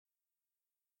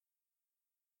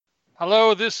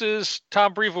Hello, this is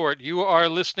Tom Brevoort. You are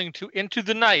listening to Into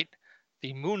the Night,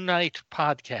 the Moon Knight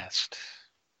podcast.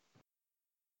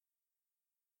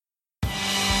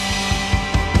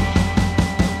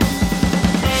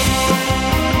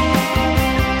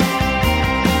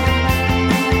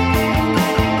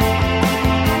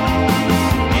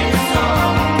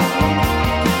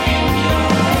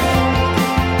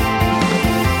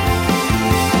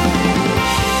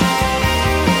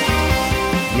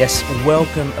 Yes,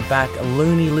 welcome back,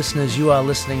 loony listeners. You are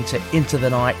listening to Into the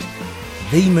Night,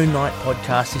 the Moon Knight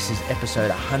podcast. This is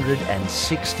episode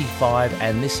 165,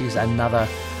 and this is another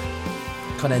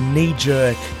kind of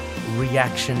knee-jerk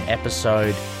reaction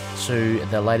episode to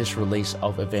the latest release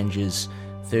of Avengers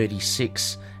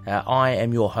 36. I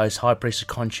am your host, High Priest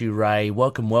Khonshu Ray.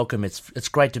 Welcome. It's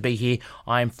great to be here.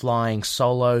 I am flying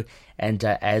solo, and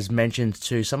as mentioned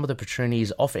to some of the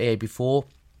patroonies off air before,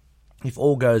 if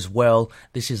all goes well,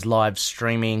 this is live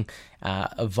streaming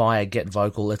via Get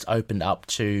Vocal. It's opened up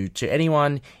to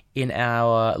anyone in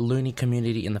our loony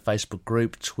community in the Facebook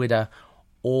group, Twitter,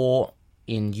 or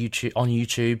in YouTube on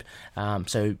YouTube.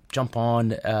 So jump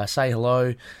on, say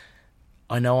hello.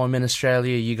 I know I'm in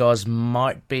Australia. You guys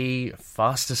might be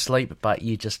fast asleep, but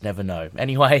you just never know.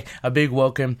 Anyway, a big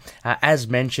welcome. As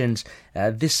mentioned,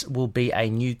 this will be a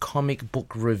new comic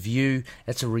book review.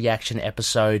 It's a reaction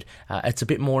episode. It's a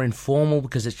bit more informal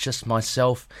because it's just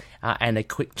myself and a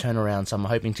quick turnaround. So I'm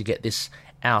hoping to get this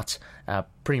out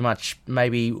pretty much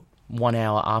maybe 1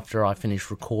 hour after I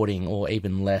finish recording, or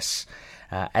even less.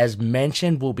 As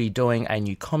mentioned, we'll be doing a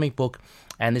new comic book,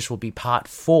 and this will be part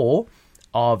 4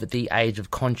 of The Age of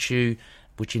Khonshu,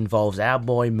 which involves our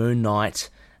boy Moon Knight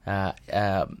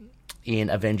in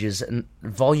Avengers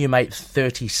Volume 8,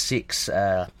 36,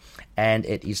 and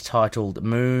it is titled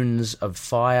Moons of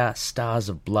Fire, Stars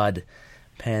of Blood,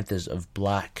 Panthers of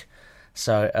Black.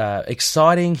 So,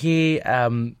 exciting here.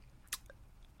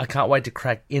 I can't wait to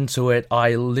crack into it.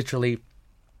 I've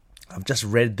just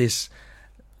read this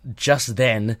just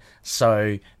then,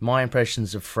 so my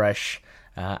impressions are fresh,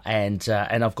 and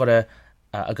I've got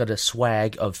a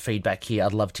swag of feedback here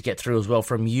I'd love to get through as well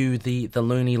from you, the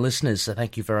loony listeners, so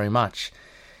thank you very much.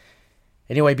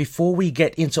 Anyway, before we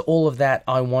get into all of that,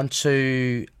 I want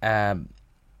to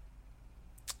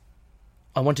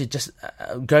just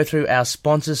go through our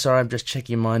sponsors. Sorry, I'm just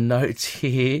checking my notes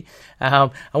here. I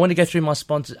want to go through my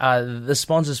sponsors, the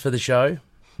sponsors for the show.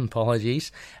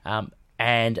 Apologies.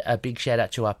 And a big shout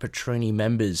out to our Patrooni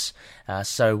members.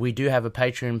 So we do have a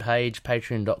Patreon page,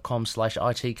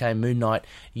 patreon.com/ITK Moon Knight.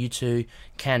 You too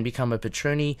can become a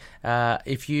Patrooni.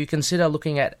 If you consider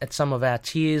looking at some of our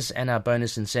tiers and our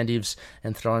bonus incentives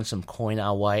and throwing some coin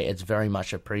our way, it's very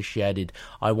much appreciated.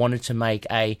 I wanted to make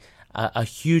a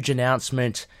huge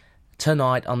announcement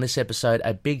tonight on this episode.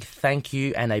 A big thank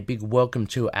you and a big welcome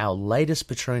to our latest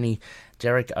Patrooni,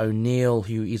 Derek O'Neill,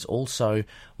 who is also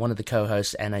one of the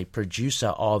co-hosts and a producer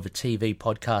of TV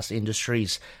Podcast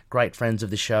Industries. Great friends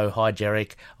of the show. Hi,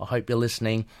 Derek. I hope you're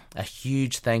listening. A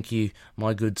huge thank you,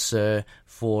 my good sir,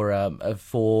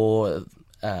 for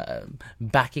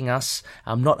backing us,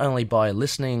 not only by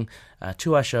listening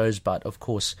to our shows, but of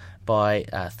course by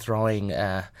throwing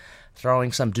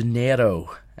some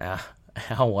dinero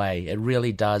our way. It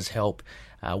really does help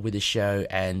with the show,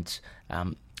 and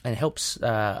helps,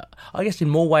 I guess, in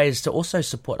more ways to also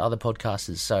support other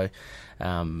podcasters. So,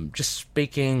 just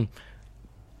speaking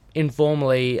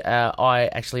informally, I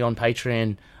actually on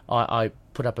Patreon, I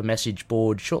put up a message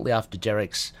board shortly after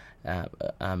Derek's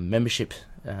membership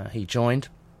he joined.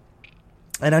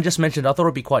 And I just mentioned I thought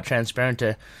it'd be quite transparent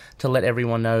to let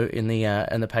everyone know in the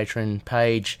Patreon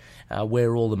page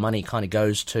where all the money kind of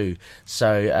goes to.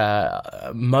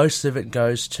 So most of it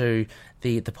goes to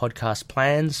the podcast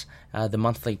plans, the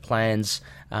monthly plans,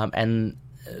 and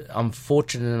I'm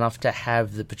fortunate enough to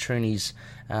have the Patroonies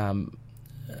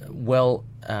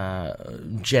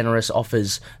generous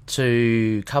offers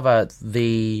to cover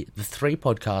the 3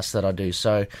 podcasts that I do.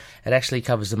 So it actually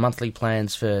covers the monthly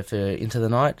plans for Into the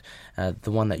Night,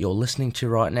 the one that you're listening to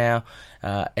right now.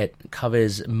 It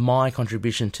covers my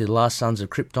contribution to Last Sons of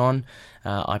Krypton.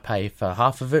 I pay for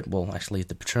half of it. Well, actually,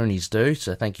 the Patroonies do,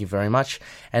 so thank you very much.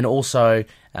 And also,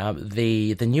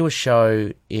 the newest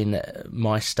show in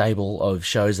my stable of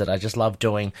shows that I just love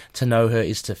doing, To Know Her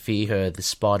Is to Fear Her, the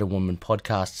Spider-Woman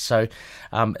podcast. So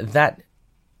that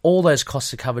all those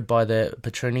costs are covered by the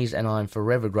Patroonies, and I'm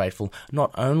forever grateful.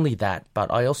 Not only that,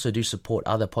 but I also do support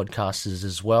other podcasters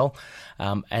as well,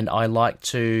 and I like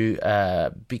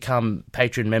to become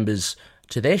Patreon members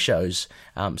to their shows.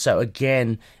 So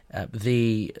again,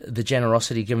 the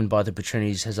generosity given by the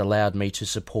Patroonies has allowed me to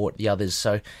support the others.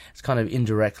 So it's kind of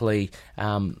indirectly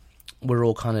we're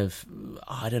all kind of,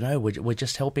 I don't know, we're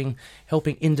just helping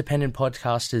independent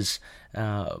podcasters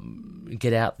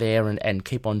get out there and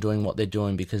keep on doing what they're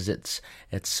doing, because it's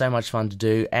so much fun to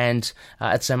do, and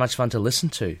it's so much fun to listen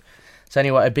to. So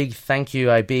anyway, a big thank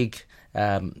you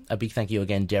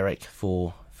again, Derek,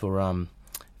 for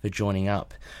joining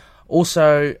up.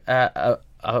 Also,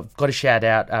 I've got to shout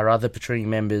out our other Patrooni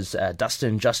members,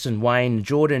 Dustin, Justin, Wayne,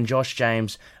 Jordan, Josh,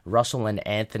 James, Russell and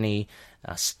Anthony,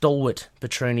 stalwart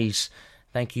Patroonis.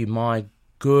 Thank you, my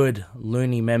good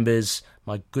Looney members,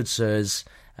 my good sirs,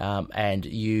 and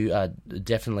you are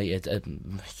definitely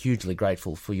hugely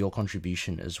grateful for your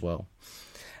contribution as well.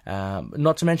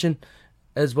 Not to mention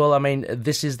as well, I mean,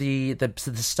 this is the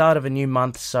start of a new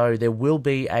month, so there will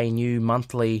be a new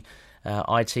monthly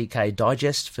ITK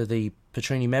digest for the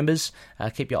Patrooni members.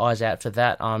 Keep your eyes out for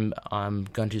that. I'm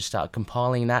going to start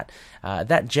compiling that.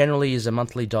 That generally is a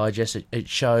monthly digest. It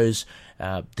shows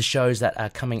the shows that are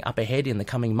coming up ahead in the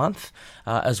coming month,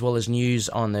 as well as news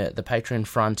on the Patreon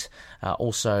front,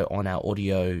 also on our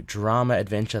audio drama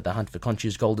adventure, The Hunt for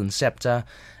Khonshu's Golden Scepter,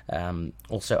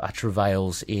 also our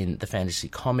travails in the Fantasy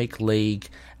Comic League.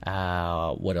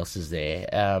 What else is there?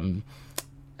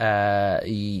 So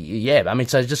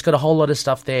just got a whole lot of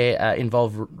stuff there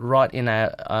involved right in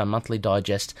our monthly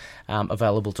digest,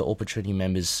 available to all Patrooni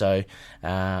members. So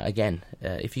again,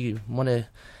 if you want to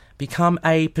become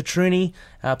a Patrooni,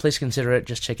 please consider it.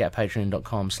 Just check out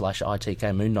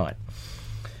patreon.com/ITK Moon Knight.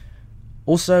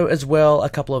 Also, as well,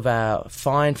 a couple of our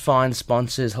fine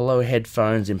sponsors. Hello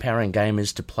Headphones, empowering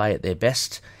gamers to play at their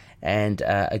best. And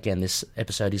again, this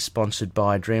episode is sponsored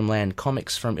by Dreamland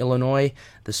Comics from Illinois,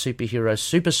 the superhero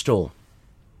superstore.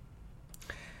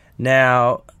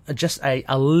 Now, just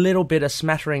a little bit, a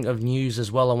smattering of news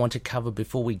as well I want to cover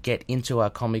before we get into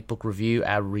our comic book review,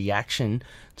 our reaction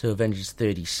to Avengers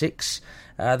 36.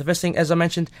 The first thing, as I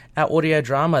mentioned, our audio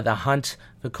drama, The Hunt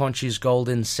for Khonshu's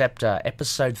Golden Scepter,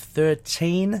 episode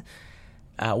 13.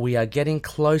 We are getting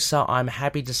closer. I'm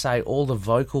happy to say all the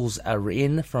vocals are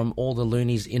in from all the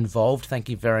loonies involved. Thank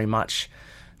you very much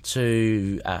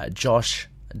to Josh,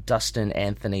 Dustin,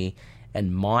 Anthony,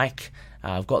 and Mike.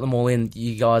 I've got them all in.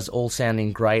 You guys all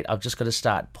sounding great. I've just got to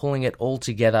start pulling it all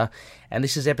together. And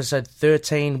this is episode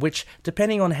 13, which,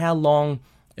 depending on how long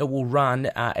it will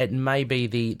run, it may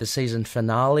be the season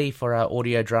finale for our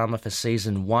audio drama for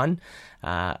season 1.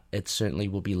 It certainly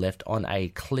will be left on a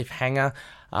cliffhanger.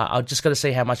 I've just got to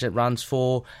see how much it runs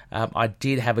for. I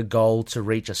did have a goal to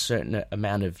reach a certain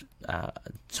amount of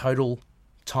total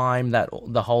time that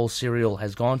the whole serial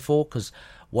has gone for, because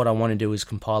what I want to do is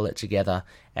compile it together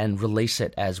and release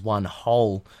it as one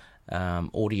whole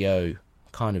audio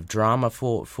kind of drama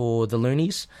for the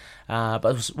loonies.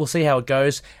 But we'll see how it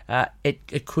goes.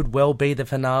 It could well be the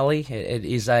finale. It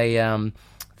is a...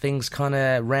 things kind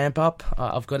of ramp up,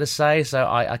 I've got to say, so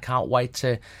I can't wait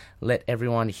to let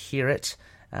everyone hear it.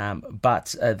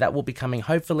 But that will be coming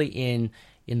hopefully in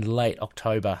late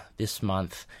October this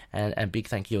month. And big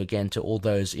thank you again to all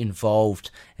those involved.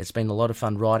 It's been a lot of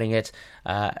fun writing it.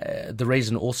 The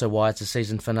reason also why it's a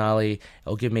season finale,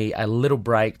 it'll give me a little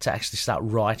break to actually start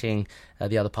writing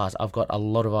the other parts. I've got a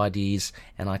lot of ideas,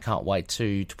 and I can't wait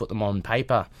to put them on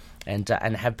paper and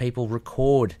have people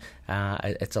record.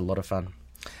 It's a lot of fun.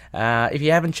 If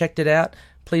you haven't checked it out,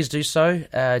 please do so.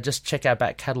 Just check our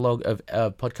back catalogue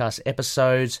of podcast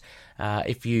episodes.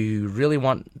 If you really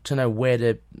want to know where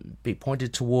to be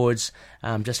pointed towards,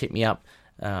 just hit me up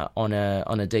on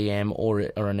a DM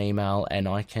or an email, and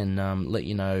I can let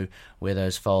you know where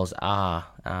those files are.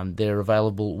 They're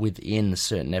available within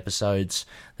certain episodes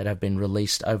that have been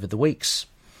released over the weeks.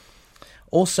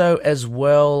 Also, as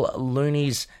well,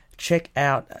 Loonies, check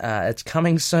out, it's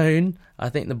coming soon. I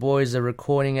think the boys are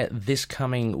recording it this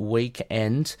coming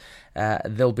weekend.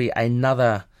 There'll be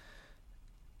another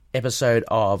episode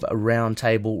of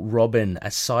Roundtable Robin, a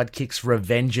Sidekick's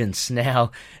Revengeance.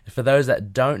 Now, for those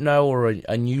that don't know or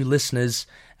are new listeners,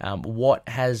 what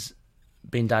has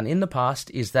been done in the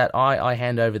past is that I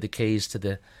hand over the keys to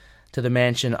the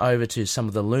mansion over to some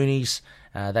of the loonies.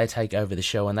 They take over the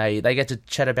show, and they get to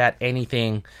chat about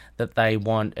anything that they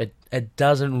want. It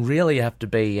doesn't really have to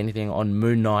be anything on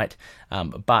Moon Knight,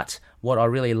 but what I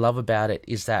really love about it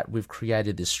is that we've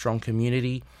created this strong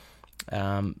community,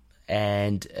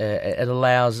 and it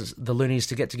allows the loonies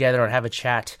to get together and have a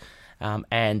chat,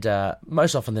 and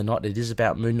most often than not, it is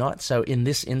about Moon Knight. So in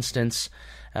this instance,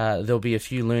 there'll be a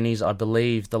few loonies, I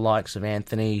believe the likes of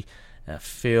Anthony,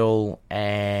 Phil,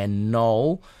 and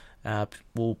Noel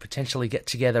will potentially get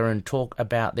together and talk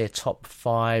about their top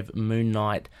 5 Moon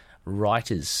Knight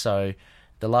writers. So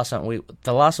The last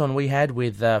one we had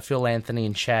with Phil, Anthony,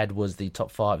 and Chad was their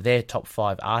top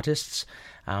five artists,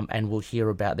 and we'll hear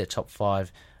about their top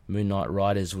 5 Moon Knight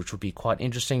writers, which would be quite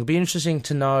interesting. It'll be interesting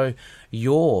to know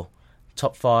your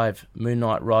top 5 Moon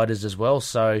Knight writers as well.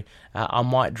 So I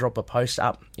might drop a post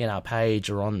up in our page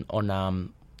or on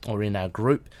or in our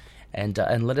group, and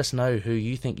let us know who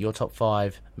you think your top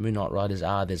 5 Moon Knight writers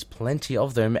are. There's plenty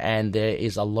of them, and there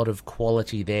is a lot of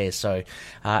quality there. So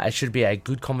it should be a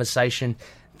good conversation.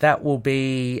 That will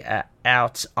be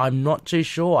out. I'm not too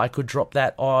sure. I could drop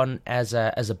that on as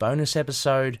a bonus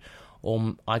episode,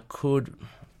 or I could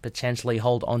potentially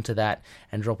hold on to that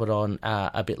and drop it on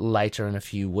a bit later in a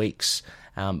few weeks.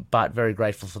 But very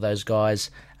grateful for those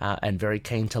guys and very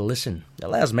keen to listen. It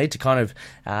allows me to kind of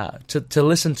to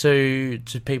listen to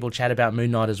people chat about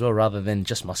Moon Knight as well, rather than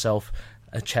just myself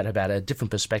chat about a different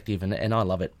perspective, and I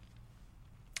love it.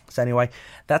 So anyway,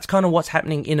 that's kind of what's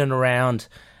happening in and around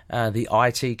the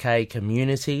ITK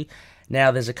community. Now,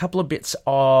 there's a couple of bits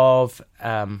of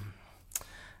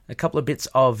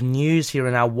news here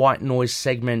in our white noise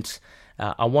segment.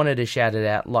 I wanted to shout it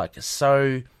out.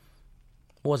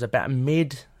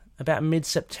 About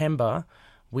mid-September,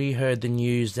 we heard the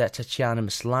news that Tatiana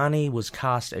Maslany was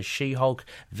cast as She-Hulk.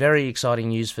 Very exciting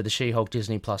news for the She-Hulk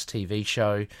Disney Plus TV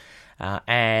show.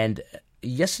 And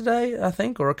yesterday, I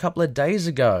think, or a couple of days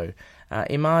ago,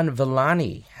 Iman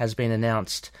Vellani has been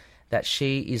announced that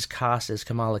she is cast as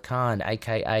Kamala Khan,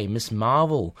 aka Miss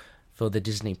Marvel, for the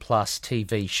Disney Plus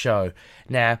TV show.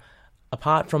 Now,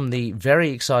 apart from the very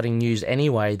exciting news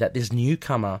anyway that this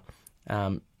newcomer,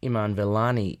 Iman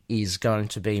Vellani, is going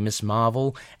to be Miss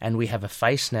Marvel, and we have a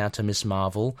face now to Miss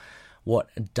Marvel, what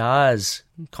does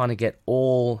kind of get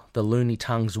all the loony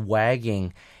tongues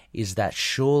wagging is that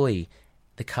surely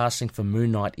the casting for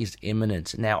Moon Knight is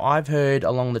imminent. Now, I've heard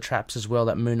along the traps as well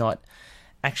that Moon Knight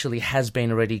actually has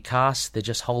been already cast. They're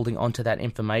just holding on to that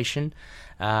information.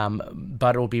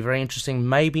 But it'll be very interesting,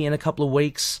 maybe in a couple of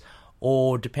weeks,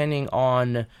 or depending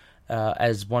on,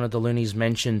 as one of the loonies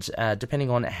mentioned, depending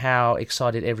on how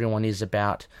excited everyone is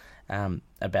about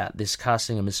this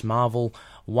casting of Miss Marvel.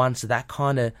 Once that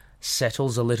kind of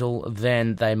settles a little,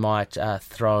 then they might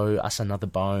throw us another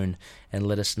bone and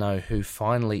let us know who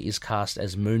finally is cast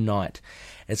as Moon Knight.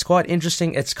 It's quite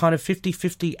interesting. It's kind of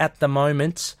 50-50 at the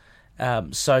moment.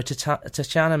 So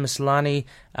Tatiana Maslany,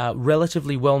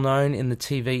 relatively well-known in the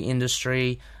TV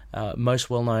industry,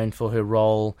 most well-known for her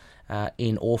role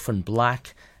in Orphan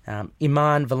Black.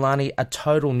 Iman Vellani, a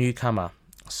total newcomer.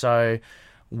 So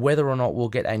whether or not we'll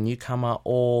get a newcomer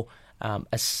or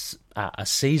a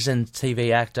seasoned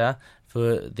TV actor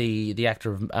for the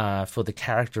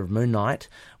character of Moon Knight,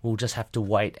 we'll just have to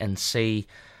wait and see.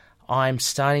 I'm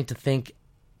starting to think,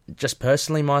 just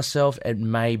personally myself, it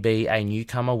may be a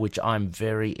newcomer, which I'm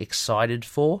very excited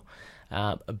for.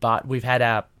 But we've had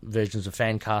our versions of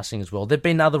fan casting as well. There have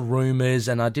been other rumours,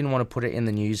 and I didn't want to put it in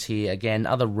the news here. Again,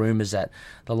 other rumours that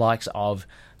the likes of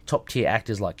top-tier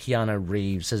actors like Keanu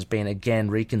Reeves has been again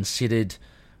reconsidered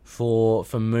for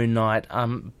Moon Knight.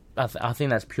 I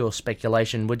think that's pure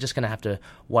speculation. We're just going to have to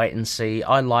wait and see.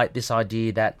 I like this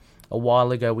idea that a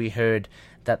while ago we heard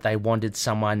that they wanted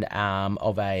someone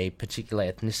of a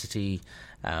particular ethnicity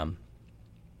and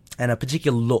a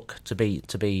particular look to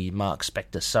be Mark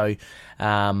Spector. So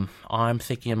I'm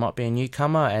thinking it might be a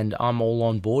newcomer, and I'm all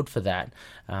on board for that.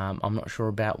 I'm not sure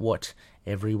about what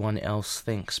everyone else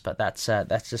thinks, but that's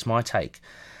just my take.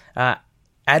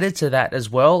 Added to that as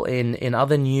well, in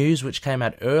other news which came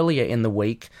out earlier in the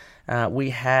week,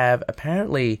 we have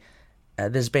apparently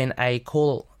there's been a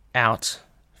call out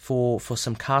for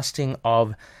some casting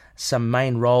of some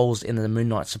main roles in the Moon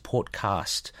Knight support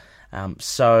cast.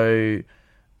 So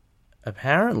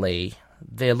apparently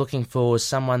they're looking for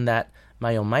someone that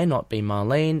may or may not be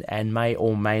Marlene and may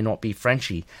or may not be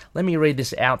Frenchie. Let me read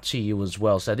this out to you as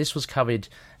well. So this was covered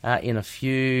in a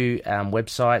few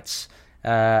websites.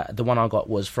 The one I got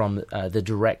was from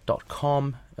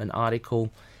thedirect.com, an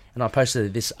article, and I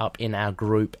posted this up in our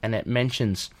group, and it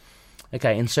mentions,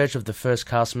 okay, in search of the first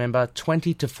cast member,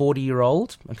 20 to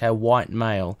 40-year-old, okay, white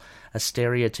male, a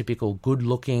stereotypical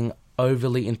good-looking,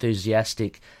 overly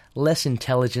enthusiastic, less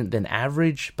intelligent than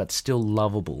average, but still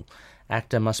lovable.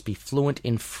 Actor must be fluent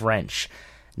in French.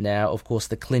 Now, of course,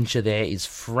 the clincher there is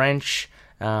French.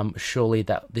 Surely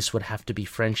that this would have to be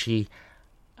Frenchie.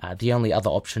 The only other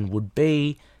option would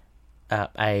be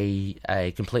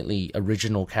a completely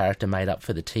original character made up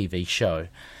for the TV show.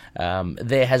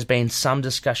 There has been some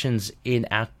discussions in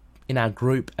our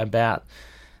group about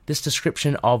this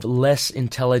description of less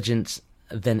intelligent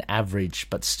than average,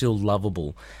 but still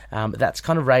lovable. That's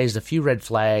kind of raised a few red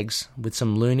flags with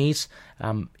some loonies.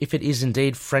 If it is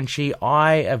indeed Frenchie,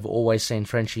 I have always seen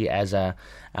Frenchie as a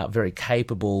very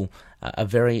capable, a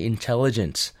very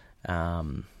intelligent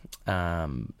athlete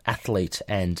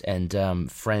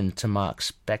and friend to Mark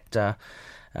Spector.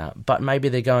 But maybe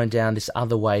they're going down this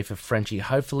other way for Frenchie.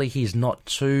 Hopefully he's not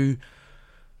too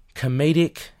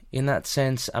comedic in that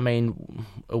sense. I mean,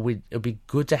 it'd be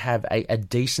good to have a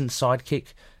decent sidekick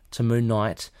to Moon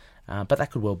Knight, but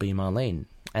that could well be Marlene.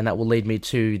 And that will lead me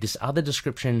to this other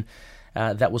description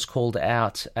that was called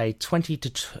out: a 20 to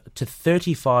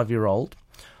 35-year-old,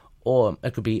 or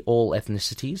it could be all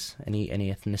ethnicities, any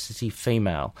ethnicity,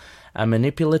 female, a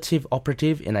manipulative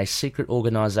operative in a secret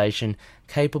organization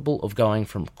capable of going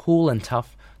from cool and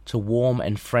tough to warm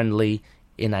and friendly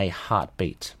in a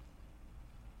heartbeat.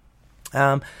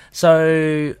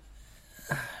 So,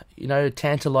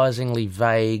 tantalizingly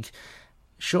vague.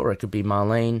 Sure, it could be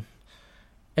Marlene.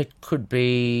 It could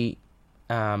be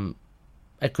Stained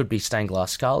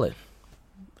Glass Scarlet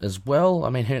as well. I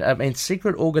mean,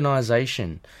 secret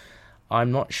organization.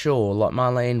 I'm not sure. Like,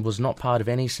 Marlene was not part of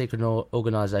any secret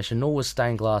organization, nor was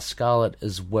Stained Glass Scarlet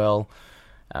as well.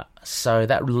 So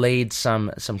that leads some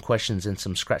questions and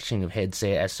some scratching of heads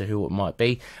there as to who it might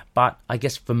be. But I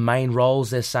guess for main roles,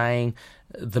 they're saying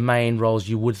the main roles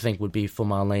you would think would be for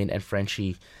Marlene and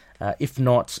Frenchie. If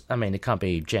not, I mean, it can't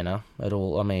be Jenna at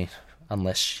all. I mean,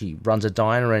 unless she runs a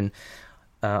diner and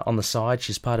on the side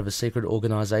she's part of a secret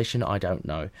organization. I don't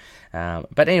know.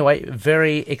 But anyway,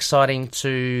 very exciting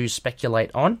to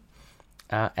speculate on.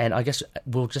 And I guess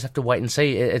we'll just have to wait and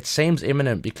see. It seems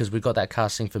imminent because we've got that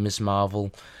casting for Ms. Marvel.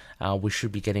 We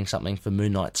should be getting something for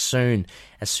Moon Knight soon.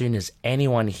 As soon as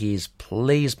anyone hears,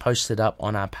 please post it up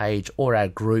on our page or our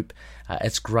group.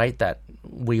 It's great that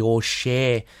we all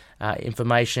share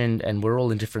information and we're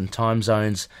all in different time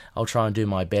zones. I'll try and do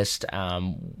my best,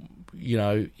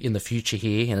 in the future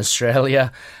here in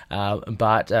Australia.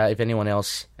 But if anyone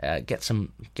else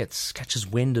catches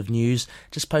wind of news,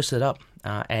 just post it up.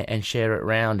 And share it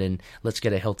around, and let's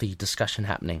get a healthy discussion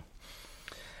happening.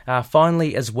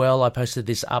 Finally, as well, I posted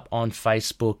this up on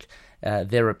Facebook.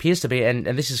 There appears to be, and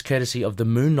this is courtesy of the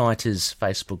Moon Knighters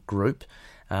Facebook group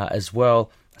as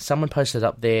well. Someone posted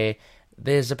up there,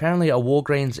 there's apparently a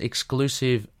Walgreens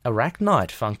exclusive Arachnite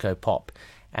Funko Pop,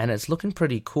 and it's looking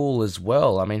pretty cool as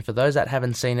well. I mean, for those that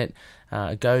haven't seen it,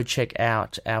 go check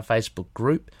out our Facebook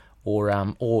group. Or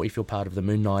if you're part of the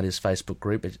Moon Knighters Facebook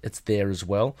group, it's there as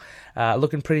well.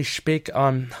 Looking pretty spick.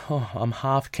 I'm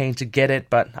half keen to get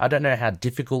it, but I don't know how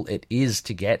difficult it is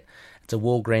to get. It's a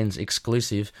Walgreens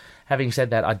exclusive. Having said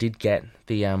that, I did get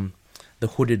the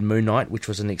hooded Moon Knight, which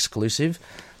was an exclusive.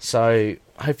 So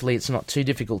hopefully it's not too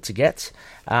difficult to get.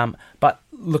 But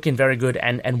looking very good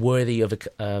and worthy of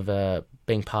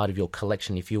being part of your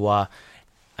collection if you are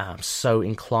so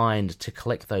inclined to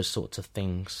collect those sorts of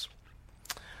things.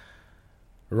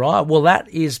 Right, well, that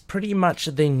is pretty much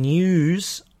the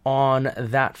news on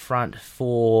that front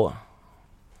for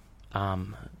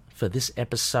this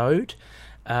episode.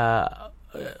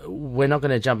 We're not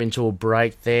going to jump into a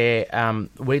break there.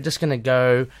 We're just going to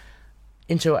go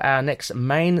into our next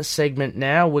main segment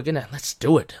now. Let's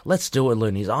do it. Let's do it,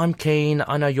 loonies. I'm keen.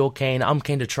 I know you're keen. I'm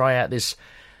keen to try out this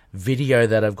video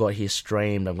that I've got here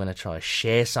streamed. I'm going to try to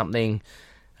share something.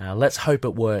 Let's hope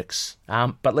it works.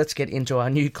 But let's get into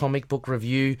our new comic book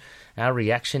review, our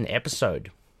reaction episode.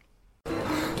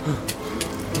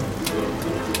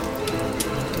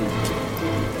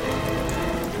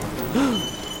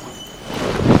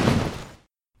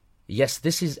 Yes,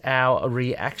 this is our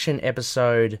reaction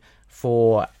episode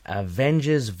for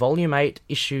Avengers Volume 8,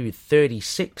 Issue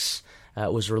 36.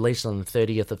 It was released on the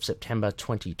 30th of September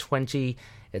 2020.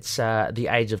 It's The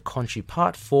Age of Khonshu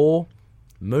Part 4.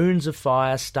 Moons of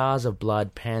Fire, Stars of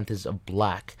Blood, Panthers of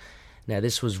Black. Now,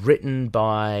 this was written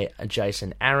by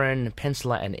Jason Aaron,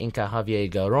 penciler and inker Javier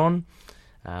Garron,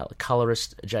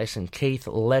 colorist Jason Keith,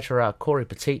 letterer Corey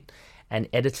Petit, and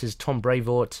editors Tom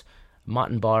Brevoort,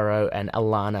 Martin Biro, and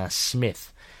Alana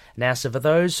Smith. Now, so for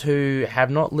those who have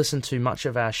not listened to much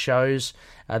of our shows,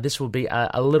 this will be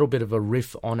a little bit of a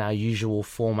riff on our usual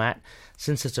format.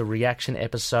 Since it's a reaction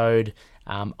episode,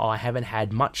 I haven't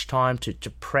had much time to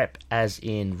prep, as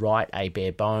in write a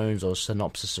bare bones or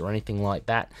synopsis or anything like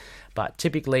that. But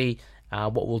typically,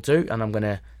 what we'll do, and I'm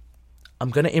gonna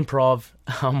improv.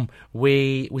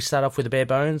 We start off with a bare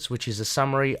bones, which is a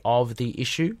summary of the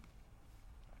issue,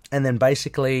 and then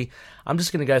basically, I'm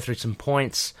just gonna go through some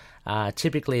points.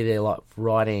 Typically, they're like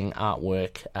writing,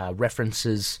 artwork,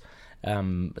 references,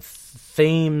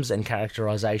 themes and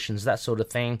characterizations, that sort of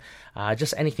thing.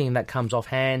 Just anything that comes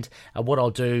offhand. What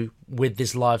I'll do with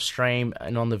this live stream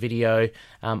and on the video,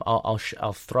 I'll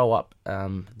throw up I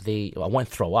won't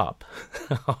throw up.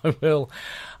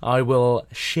 I will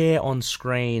share on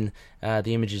screen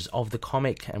the images of the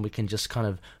comic, and we can just kind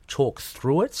of talk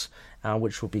through it,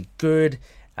 which will be good.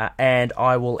 And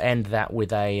I will end that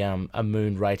with a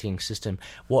moon rating system.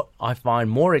 What I find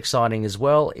more exciting as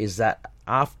well is that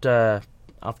after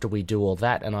we do all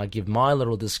that and I give my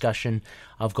little discussion,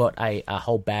 I've got a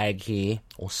whole bag here,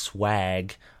 or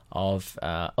swag, of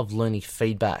Looney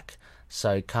feedback.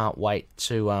 So can't wait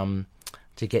to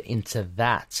get into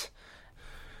that.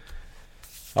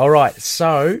 All right,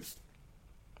 so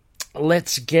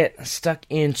let's get stuck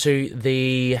into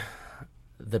the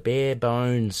bare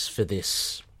bones for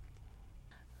this.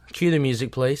 Cue the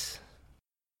music, please.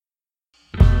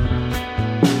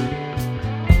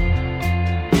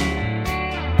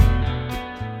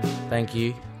 Thank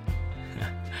you.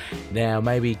 Now,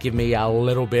 maybe give me a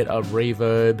little bit of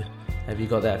reverb. Have you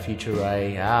got that, Future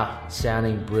Ray?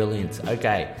 Sounding brilliant.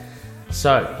 Okay,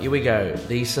 so here we go.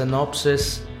 The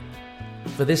synopsis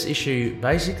for this issue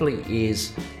basically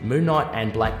is Moon Knight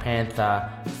and Black Panther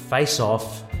face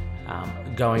off,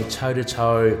 going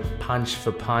toe-to-toe, punch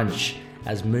for punch,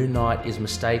 as Moon Knight is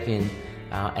mistaken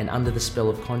and under the spell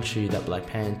of Khonshu that Black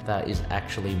Panther is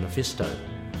actually Mephisto.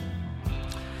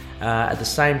 At the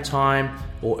same time,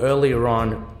 or earlier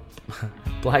on,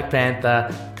 Black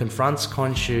Panther confronts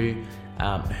Khonshu,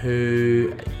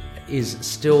 who is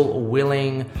still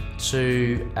willing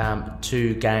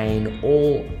to gain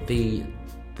all the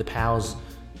powers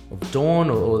of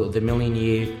Dawn, or the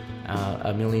million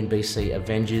BC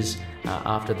Avengers,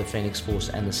 after the Phoenix Force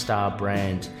and the Star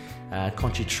Brand.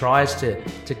 Khonshu tries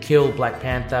to kill Black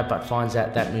Panther, but finds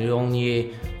out that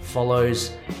Mjolnir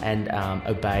follows and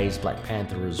obeys Black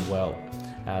Panther as well.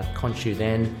 Khonshu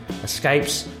then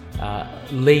escapes,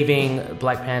 leaving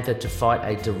Black Panther to fight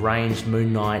a deranged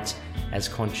Moon Knight as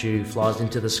Khonshu flies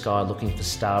into the sky looking for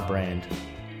Star Brand.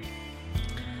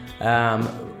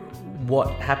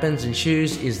 What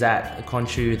ensues is that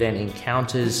Khonshu then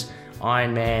encounters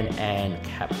Iron Man and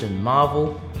Captain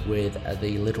Marvel with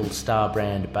the little Star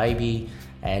Brand baby,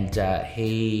 and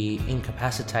he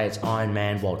incapacitates Iron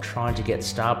Man while trying to get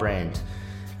Star Brand.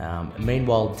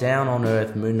 Meanwhile, down on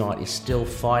Earth, Moon Knight is still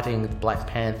fighting Black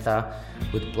Panther,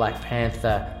 with Black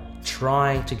Panther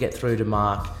trying to get through to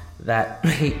Mark that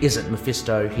he isn't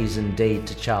Mephisto, he's indeed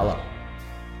T'Challa.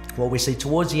 What we see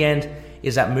towards the end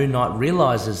is that Moon Knight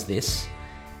realizes this,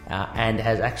 and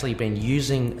has actually been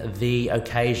using the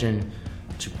occasion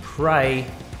to pray,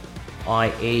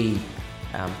 i.e.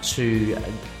 To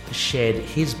shed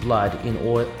his blood in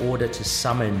order to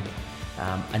summon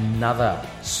another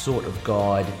sort of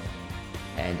god.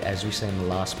 And as we see in the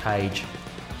last page,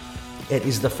 it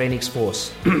is the Phoenix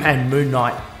Force, and Moon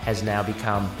Knight has now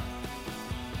become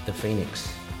the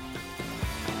Phoenix.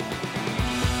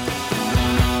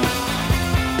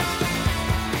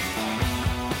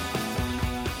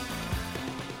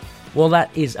 Well,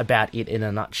 that is about it in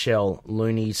a nutshell,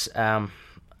 Loonies.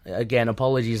 Again,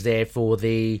 apologies there for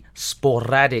the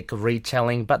sporadic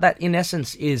retelling, but that in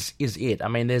essence is it. I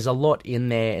mean, there's a lot in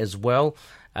there as well,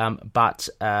 but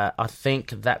I think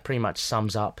that pretty much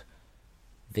sums up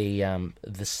the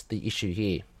issue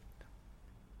here.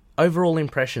 Overall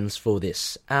impressions for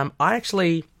this. I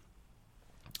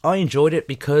enjoyed it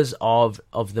because of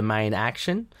the main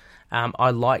action.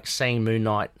 I liked seeing Moon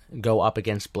Knight go up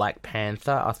against Black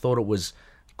Panther. I thought it was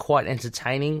quite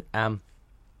entertaining.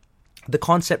 The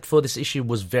concept for this issue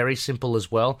was very simple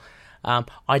as well.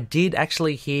 I did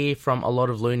actually hear from a lot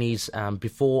of Loonies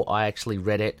before I actually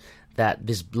read it that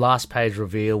this last page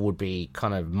reveal would be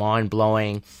kind of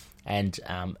mind-blowing, and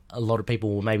a lot of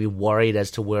people were maybe worried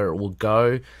as to where it will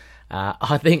go.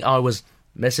 I think I was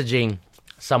messaging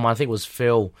someone, I think it was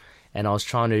Phil, and I was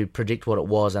trying to predict what it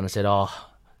was, and I said,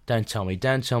 don't tell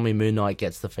me Moon Knight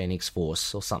gets the Phoenix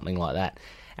Force or something like that.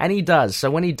 And he does.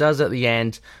 So when he does at the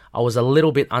end, I was a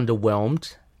little bit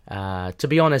underwhelmed. To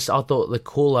be honest, I thought the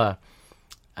cooler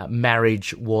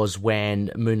marriage was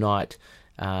when Moon Knight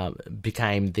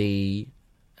became the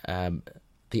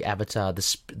Avatar,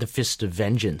 the Fist of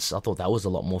Vengeance. I thought that was a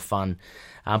lot more fun.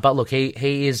 But look,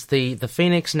 he is the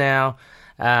Phoenix now.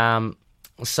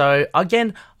 So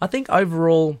again, I think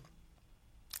overall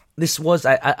this was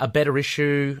a better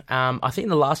issue. I think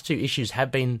the last two issues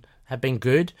have been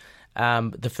good.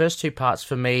 The first two parts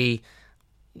for me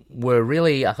were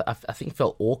really, I think,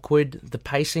 felt awkward. The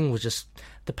pacing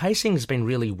has been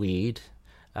really weird.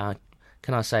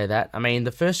 Can I say that? I mean,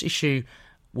 the first issue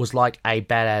was like a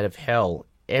bat out of hell.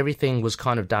 everything was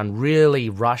kind of done really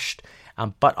rushed.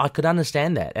 But I could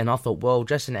understand that, and I thought, well,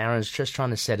 Jason Aaron's just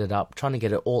trying to set it up, trying to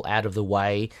get it all out of the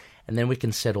way, and then we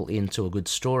can settle into a good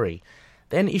story.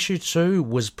 Then issue 2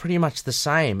 was pretty much the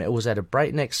same. It was at a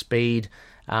breakneck speed.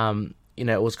 It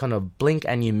was kind of blink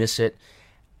and you miss it,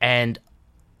 and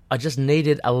I just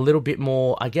needed a little bit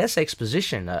more, I guess,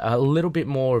 exposition, a little bit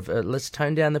more of let's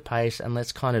tone down the pace and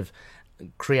let's kind of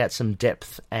create some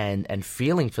depth and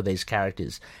feeling for these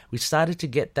characters. We started to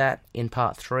get that in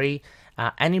part 3.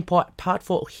 And in part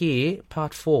 4 here,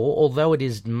 part 4, although it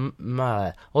is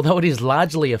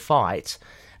largely a fight,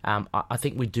 I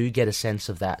think we do get a sense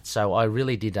of that. So I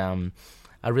really did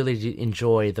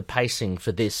enjoy the pacing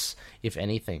for this, if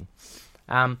anything.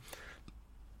 I'll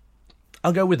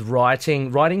go with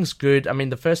writing. Writing's good. I mean,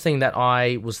 the first thing that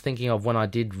I was thinking of when I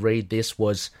did read this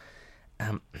was,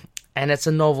 and it's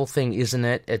a novel thing, isn't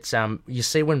it? It's you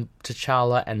see when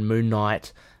T'Challa and Moon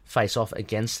Knight face off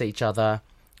against each other.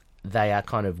 They are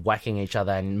kind of whacking each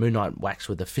other, and Moon Knight whacks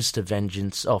with a fist of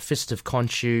vengeance, or fist of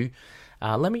Khonshu.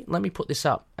 Let me put this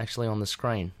up actually on the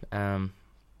screen,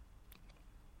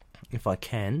 if I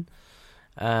can.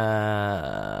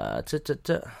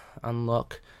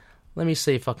 Unlock. Let me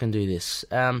see if I can do this.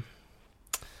 Okay,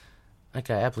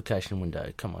 application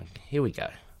window. Come on, here we go.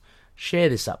 Share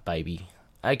this up, baby.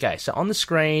 Okay, so on the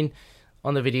screen,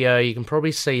 on the video, you can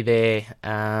probably see there.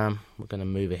 We're going to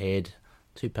move ahead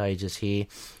 2 pages here.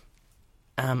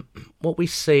 What we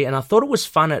see, and I thought it was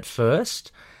fun at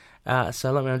first, I'm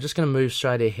just going to move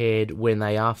straight ahead when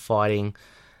they are fighting.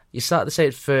 You start to see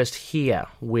it first here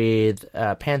with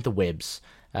panther webs,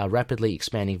 rapidly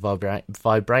expanding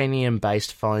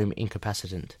vibranium-based foam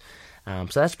incapacitant.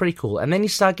 So that's pretty cool. And then you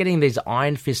start getting these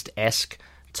Iron Fist-esque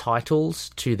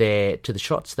titles to the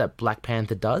shots that Black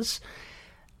Panther does.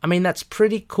 I mean, that's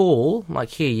pretty cool. Like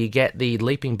here, you get the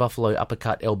Leaping Buffalo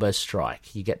Uppercut Elbow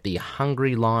Strike. You get the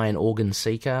Hungry Lion Organ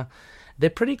Seeker. They're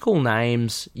pretty cool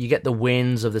names. You get the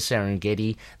Winds of the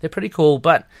Serengeti. They're pretty cool,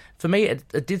 but for me,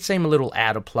 it did seem a little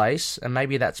out of place, and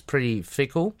maybe that's pretty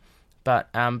fickle, but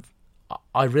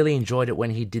I really enjoyed it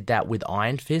when he did that with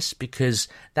Iron Fist, because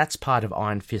that's part of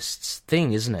Iron Fist's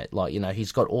thing, isn't it? Like,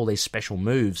 he's got all these special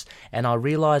moves, and I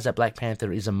realise that Black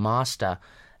Panther is a master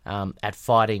at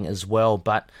fighting as well,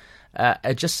 but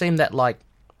it just seemed that, like,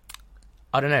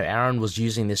 I don't know, Aaron was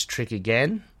using this trick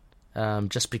again,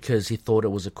 just because he thought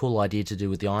it was a cool idea to do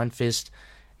with the Iron Fist.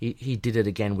 He did it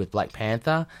again with Black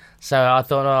Panther, so I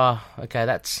thought, okay,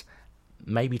 that's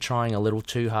maybe trying a little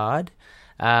too hard,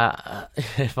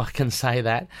 if I can say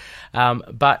that,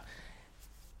 but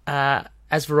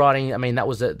as for writing, I mean, that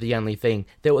was the only thing.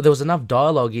 There was enough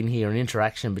dialogue in here and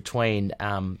interaction between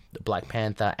Black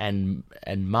Panther and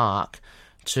Mark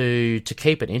to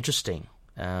keep it interesting.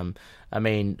 I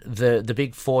mean, the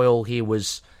big foil here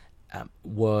was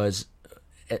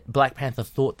Black Panther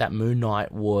thought that Moon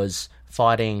Knight was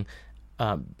fighting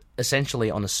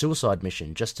essentially on a suicide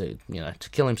mission, just to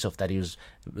kill himself. That he was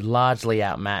largely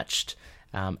outmatched.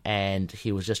 And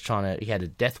he was just he had a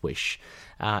death wish.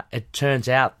 It turns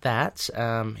out that,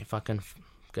 if I can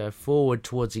go forward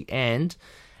towards the end,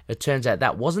 it turns out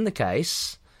that wasn't the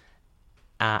case.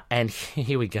 And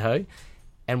here we go.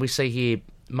 And we see here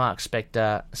Mark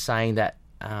Spector saying that,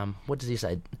 what does he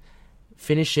say?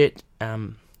 Finish it,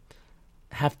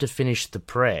 have to finish the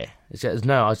prayer. It says,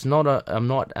 no, it's not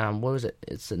what was it?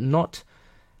 It's not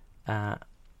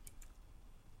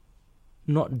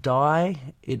die,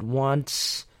 it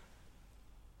wants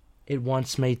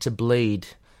me to bleed,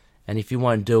 and if you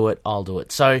won't do it, I'll do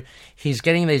it. So he's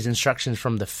getting these instructions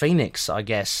from the Phoenix, I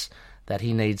guess, that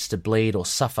he needs to bleed or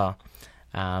suffer.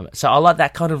 So I like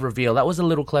that kind of reveal. That was a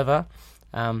little clever.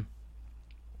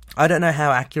 I don't know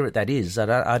how accurate that is.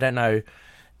 I don't know.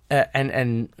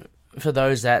 And for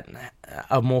those that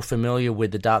are more familiar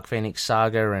with the Dark Phoenix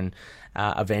saga and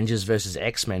Avengers versus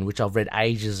X-Men, which I've read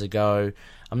ages ago,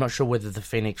 I'm not sure whether the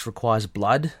Phoenix requires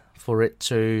blood for it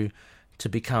to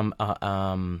become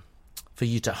for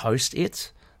you to host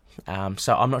it.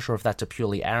 So I'm not sure if that's a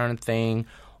purely Aaron thing,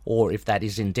 or if that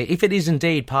is indeed, if it is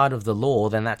indeed part of the lore,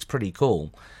 then that's pretty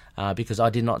cool. Because I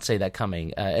did not see that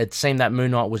coming. It seemed that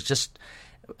Moon Knight was just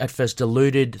at first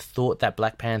deluded, thought that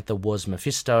Black Panther was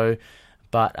Mephisto,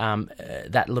 but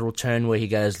that little turn where he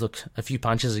goes, look, a few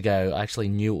punches ago, I actually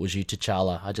knew it was you,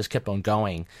 T'Challa. I just kept on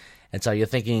going. And so you're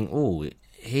thinking, ooh,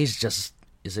 is it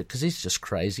because he's just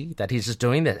crazy that he's just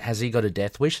doing that? Has he got a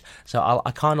death wish? So I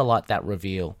kind of like that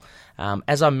reveal.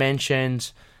 As I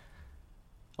mentioned,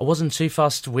 I wasn't too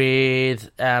fussed with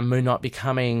Moon Knight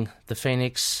becoming the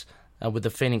Phoenix, with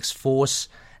the Phoenix Force.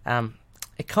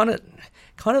 It kind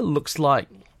of looks like,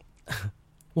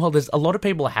 well, there's a lot of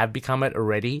people have become it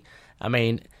already. I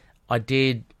mean, I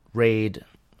did read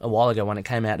a while ago when it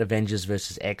came out, Avengers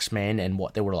versus X-Men, and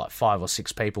there were like 5 or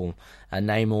 6 people,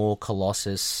 Namor,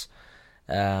 Colossus,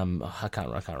 I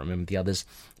can't remember the others,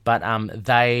 but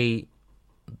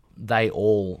they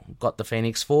all got the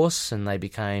Phoenix Force and they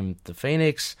became the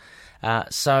Phoenix.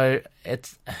 So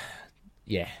it's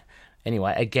yeah.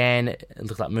 Anyway, again, it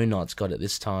looks like Moon Knight's got it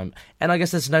this time, and I guess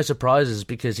there's no surprises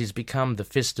because he's become the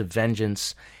Fist of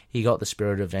Vengeance. He got the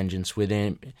Spirit of Vengeance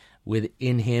within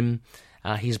him.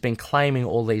 He's been claiming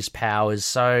all these powers,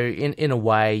 so in a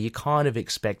way, you kind of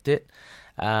expect it.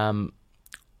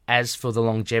 As for the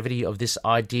longevity of this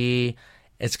idea,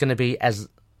 it's going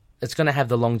to have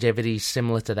the longevity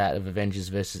similar to that of Avengers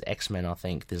versus X-Men, I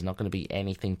think. There's not going to be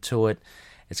anything to it.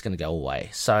 It's going to go away.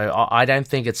 So I don't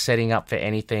think it's setting up for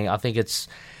anything. I think it's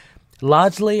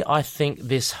largely, I think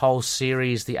this whole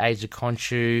series, The Age of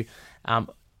Khonshu,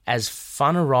 as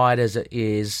fun a ride as it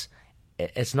is,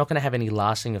 it's not going to have any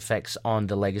lasting effects on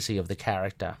the legacy of the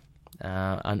character.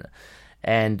 And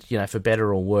for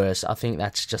better or worse, I think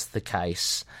that's just the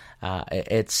case.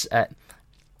 It's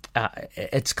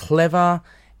clever,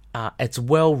 it's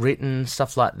well written,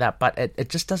 stuff like that, but it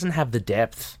just doesn't have the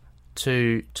depth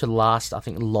to last, I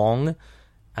think, long,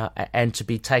 and to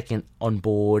be taken on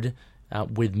board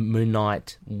with Moon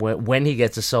Knight when he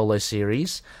gets a solo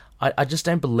series. I just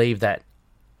don't believe that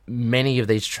many of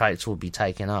these traits will be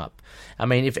taken up. I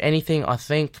mean, if anything, I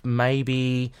think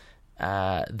maybe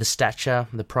the stature,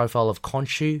 the profile of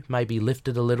Khonshu may be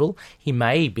lifted a little. He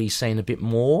may be seen a bit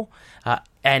more.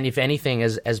 And if anything,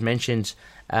 as mentioned,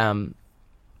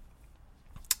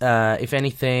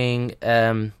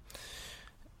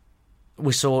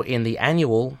 we saw in the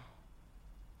annual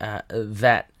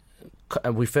that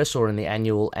we first saw in the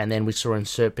annual, and then we saw in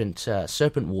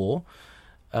Serpent War,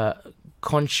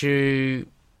 Khonshu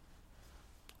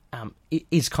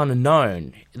is kind of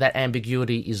known. That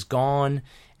ambiguity is gone,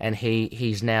 and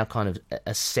he's now kind of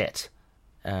a set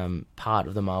part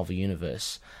of the Marvel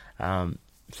Universe. So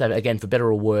again, for better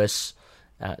or worse,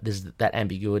 there's that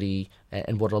ambiguity,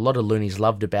 and what a lot of loonies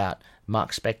loved about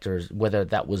Mark Spector is whether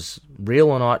that was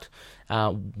real or not,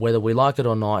 whether we like it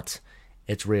or not,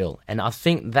 it's real. And I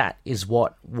think that is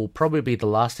what will probably be the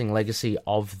lasting legacy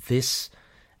of this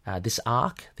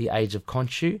arc, The Age of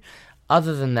Khonshu.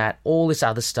 Other than that, all this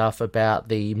other stuff about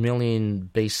the million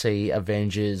BC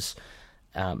Avengers,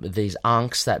 these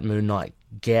Ankhs that Moon Knight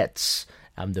gets,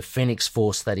 the Phoenix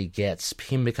Force that he gets,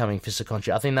 him becoming Fist of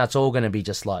Khonshu, I think that's all going to be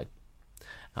just like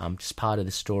just part of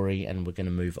the story, and we're going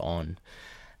to move on.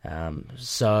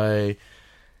 So,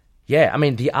 yeah, I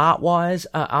mean, the art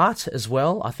as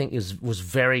well, I think was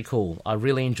very cool. I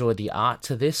really enjoyed the art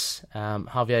to this.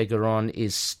 Javier Garron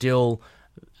is still,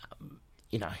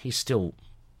 he's still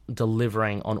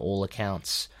delivering on all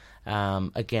accounts.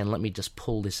 Again, let me just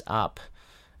pull this up.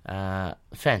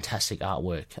 Fantastic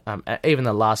artwork. Even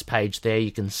the last page there,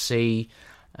 you can see.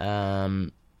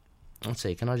 Let's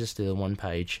see. Can I just do the one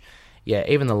page? Yeah,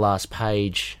 even the last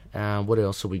page. What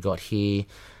else have we got here?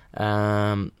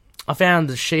 I found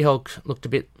the She-Hulk looked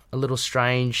a little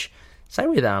strange.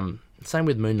 Same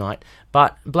with Moon Knight.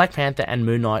 But Black Panther and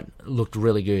Moon Knight looked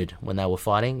really good when they were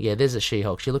fighting. Yeah, there's a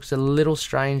She-Hulk. She looks a little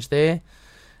strange there.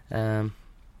 I'm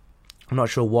not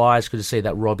sure why. It's good to see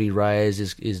that Robbie Reyes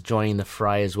is joining the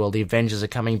fray as well. The Avengers are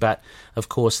coming, but of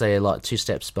course they are like 2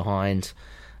 steps behind,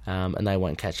 and they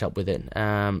won't catch up with it.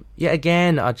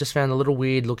 Again, I just found a little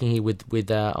weird looking here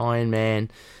with Iron Man.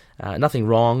 Nothing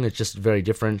wrong. It's just very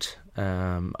different.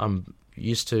 I'm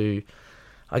used to.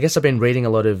 I guess I've been reading a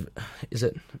lot of. Is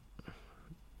it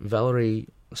Valerie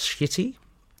Schitty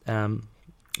in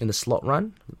the Slot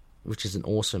Run, which is an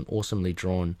awesomely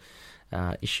drawn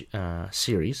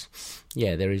series.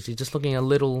 Yeah, there is. He's just looking a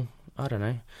little, I don't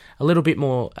know, a little bit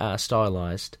more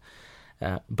stylized.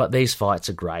 But these fights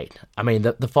are great. I mean,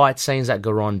 the fight scenes that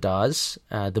Garron does,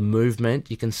 the movement,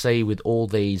 you can see with all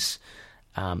these,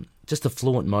 just the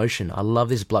fluent motion. I love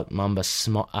this Black Mamba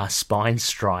spine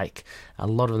strike. A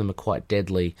lot of them are quite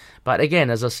deadly. But again,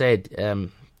 as I said,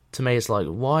 to me it's like,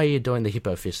 why are you doing the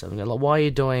Hippo Fist? I'm like, why are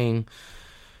you doing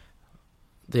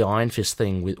the Iron Fist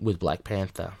thing with Black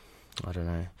Panther? I don't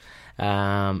know.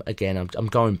 Again, I'm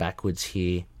going backwards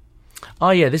here.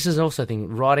 Oh yeah, this is also a thing,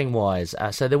 writing-wise.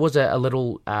 So there was a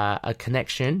little a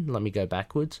connection. Let me go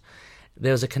backwards.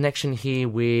 There was a connection here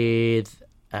with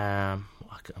what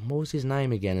was his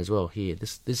name again as well? Here,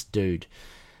 this dude,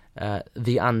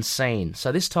 the Unseen.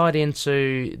 So this tied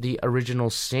into the original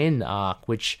Sin arc,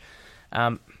 which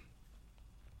I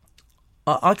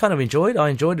kind of enjoyed. I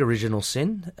enjoyed Original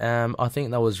Sin. I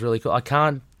think that was really cool.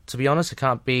 To be honest, I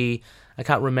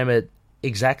can't remember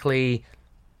exactly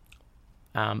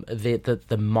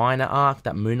the minor arc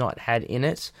that Moon Knight had in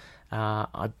it.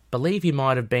 I believe he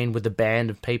might have been with the band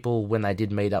of people when they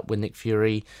did meet up with Nick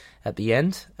Fury at the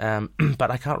end,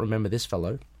 but I can't remember this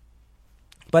fellow.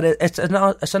 But it's a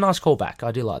nice callback.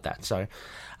 I do like that. So,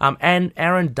 and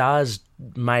Aaron does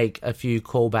make a few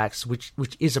callbacks, which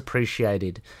is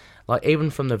appreciated. Like even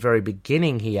from the very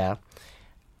beginning here,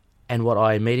 and what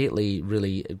I immediately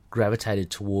really gravitated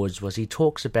towards was he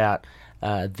talks about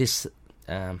this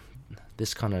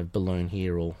kind of balloon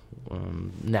here or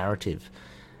narrative.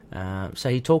 So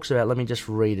he talks about. Let me just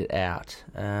read it out.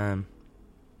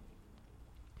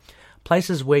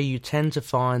 Places where you tend to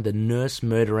find the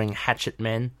nurse-murdering hatchet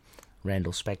men,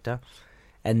 Randall Spector,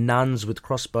 and nuns with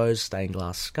crossbows, Stained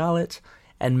Glass Scarlet,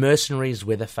 and mercenaries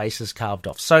with their faces carved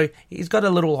off. So he's got a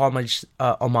little homage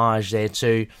there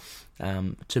to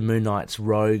Moon Knight's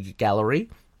Rogue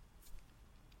Gallery.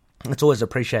 It's always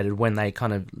appreciated when they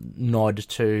kind of nod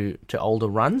to older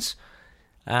runs.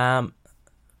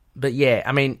 But yeah,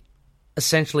 I mean,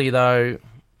 essentially though,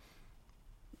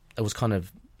 it was kind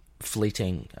of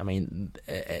fleeting. I mean,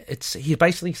 he's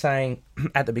basically saying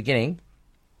at the beginning,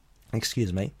 he's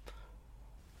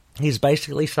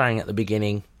basically saying at the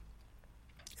beginning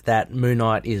that Moon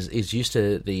Knight is used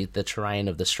to the terrain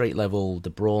of the street level,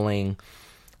 the brawling,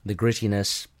 the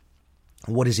grittiness.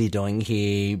 What is he doing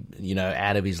here,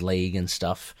 out of his league and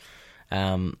stuff?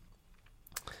 And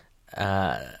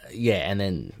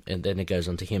then it goes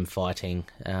on to him fighting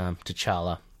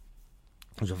T'Challa.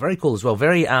 It was very cool as well.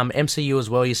 Very MCU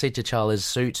as well. You see T'Challa's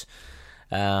suit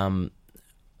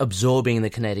absorbing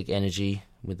the kinetic energy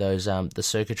with those the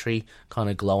circuitry kind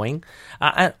of glowing.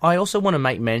 And I also want to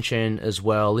make mention as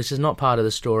well, this is not part of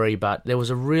the story, but there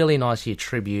was a really nice here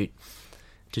tribute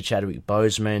to Chadwick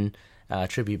Boseman,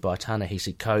 tribute by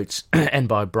Ta-Nehisi Coates and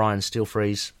by Brian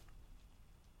Stelfreeze.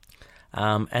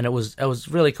 And it was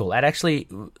really cool. It actually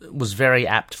was very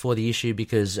apt for the issue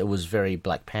because it was very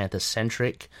Black Panther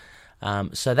centric.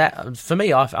 So that, for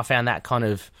me, I found that kind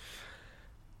of,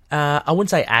 I wouldn't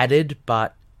say added,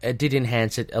 but it did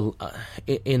enhance it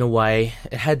in a way.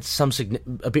 It had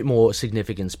a bit more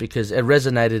significance because it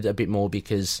resonated a bit more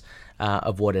because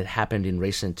of what had happened in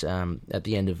recent, at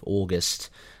the end of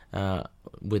August,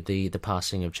 with the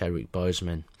passing of Chadwick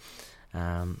Boseman.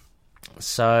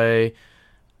 So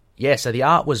the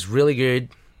art was really good.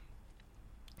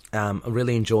 I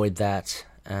really enjoyed that.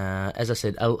 As I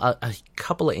said, a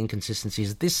couple of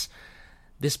inconsistencies. This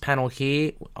panel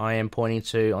here, I am pointing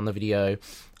to on the video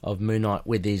of Moon Knight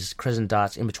with these crescent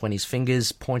darts in between his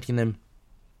fingers, pointing them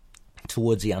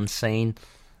towards the unseen.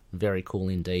 Very cool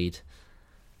indeed.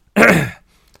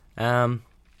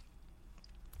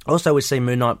 Also, we see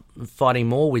Moon Knight fighting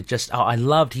more with he's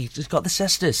got the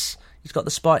cestus. He's got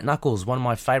the spiked knuckles, one of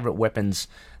my favourite weapons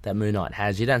that Moon Knight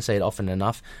has. You don't see it often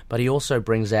enough, but he also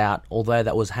brings out, although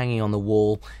that was hanging on the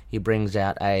wall, he brings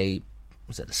out a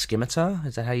scimitar?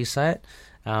 Is that how you say it?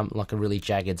 Like a really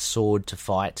jagged sword to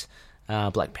fight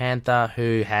Black Panther,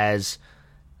 who has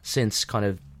since kind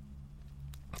of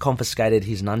confiscated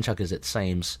his nunchuckers, it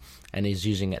seems, and is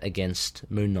using it against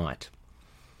Moon Knight.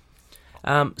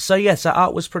 So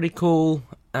art was pretty cool.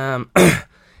 The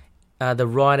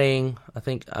writing, I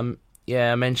think, I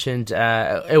mentioned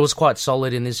it was quite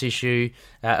solid in this issue.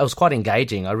 It was quite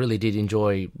engaging. I really did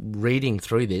enjoy reading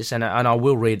through this, and I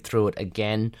will read through it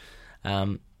again.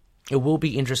 It will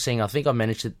be interesting. I think I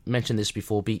mentioned this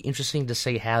before. Be interesting to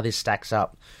see how this stacks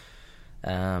up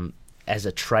as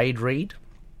a trade read.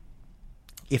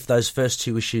 If those first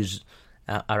two issues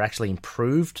are actually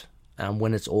improved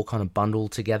when it's all kind of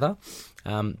bundled together.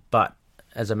 But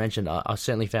as I mentioned, I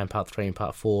certainly found Part 3 and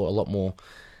Part 4 a lot more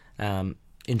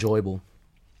enjoyable.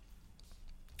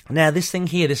 Now, this thing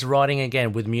here, this writing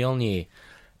again with Mjolnir,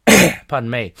 pardon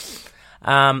me,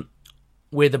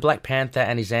 with the Black Panther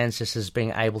and his ancestors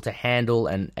being able to handle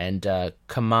and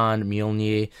command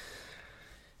Mjolnir,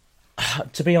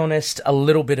 to be honest, a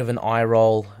little bit of an eye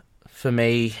roll for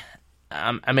me.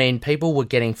 I mean, people were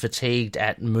getting fatigued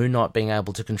at Moon Knight being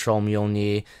able to control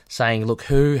Mjolnir, saying, look,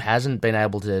 who hasn't been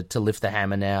able to lift the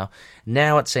hammer now?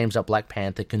 Now it seems that Black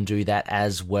Panther can do that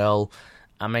as well.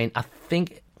 I don't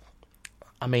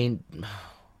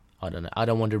know. I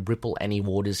don't want to ripple any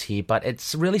waters here, but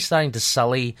it's really starting to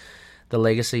sully the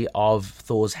legacy of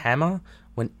Thor's hammer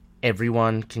when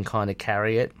everyone can kind of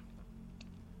carry it.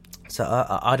 So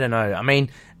I don't know. I mean,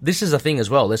 this is a thing as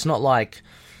well. It's not like,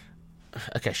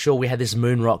 okay, sure, we had this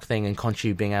Moon Rock thing and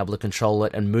Khonshu being able to control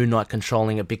it and Moon Knight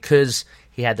controlling it because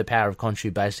he had the power of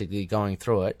Khonshu basically going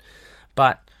through it.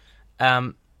 But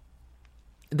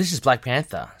this is Black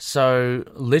Panther. So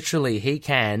literally he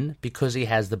can, because he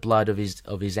has the blood of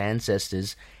his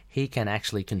ancestors, he can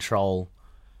actually control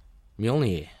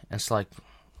Mjolnir. And it's like,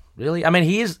 really? I mean,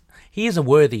 he is a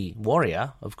worthy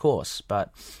warrior, of course,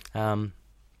 but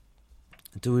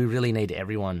do we really need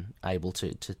everyone able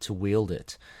to wield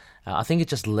it? I think it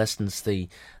just lessens the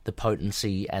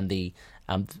potency and the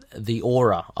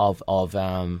aura of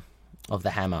the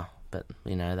hammer. But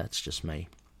that's just me.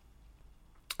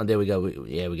 And there we go.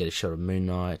 We get a shot of Moon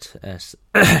Knight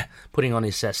putting on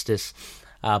his cestus.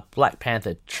 Black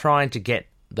Panther trying to get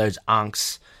those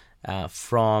unks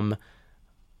from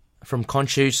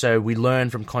Khonshu. So we learn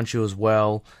from Khonshu as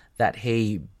well that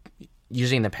he,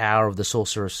 using the power of the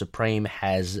Sorcerer Supreme,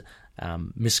 has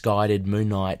misguided Moon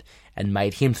Knight and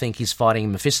made him think he's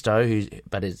fighting Mephisto,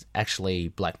 but is actually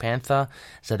Black Panther.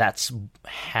 So that's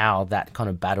how that kind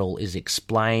of battle is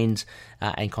explained,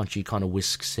 and Khonshu kind of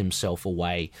whisks himself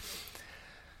away.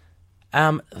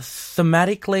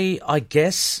 Thematically, I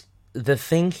guess the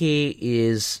thing here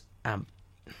is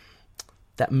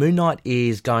that Moon Knight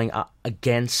is going up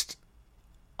against,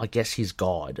 I guess, his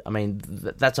god. I mean,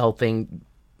 that's the whole thing.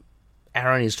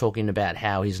 Aaron is talking about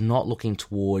how he's not looking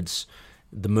towards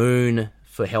the moon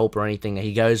for help or anything.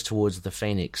 He goes towards the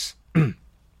Phoenix.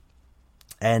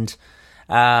 And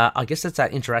I guess that's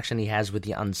that interaction he has with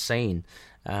the Unseen,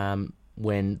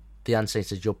 when the Unseen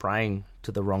says, "You're praying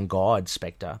to the wrong god,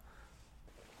 Spectre."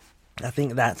 I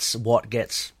think that's what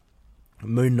gets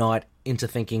Moon Knight into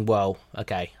thinking, well,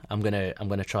 okay, I'm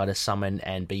gonna try to summon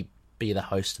and be the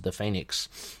host of the Phoenix.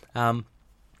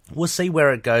 We'll see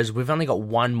where it goes. We've only got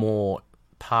one more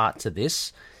part to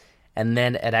this, and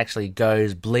then it actually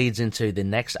bleeds into the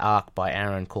next arc by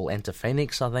Aaron called Enter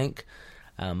Phoenix, I think.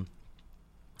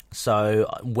 So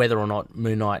whether or not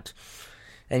Moon Knight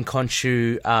and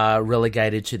Khonshu are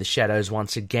relegated to the shadows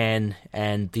once again,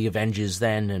 and the Avengers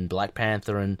then, and Black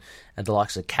Panther and the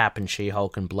likes of Cap and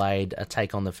She-Hulk and Blade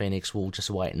take on the Phoenix, we'll just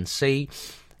wait and see.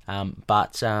 I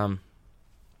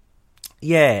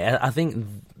think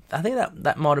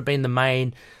that might have been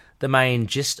the main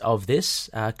gist of this,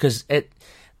 because it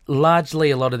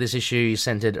largely, a lot of this issue is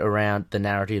centered around the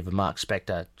narrative of Mark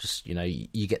Spector. Just,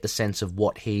 you get the sense of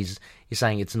what he's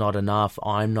saying. It's not enough.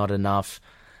 I'm not enough.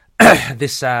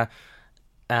 This, I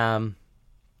guess,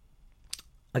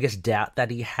 doubt that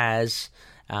he has,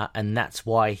 and that's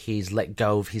why he's let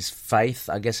go of his faith,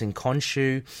 I guess, in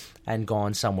Khonshu and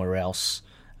gone somewhere else,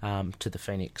 to the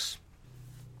Phoenix.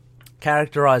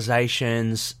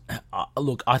 Characterizations.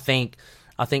 Look, I think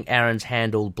Aaron's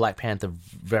handled Black Panther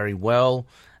very well.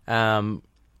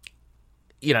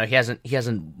 He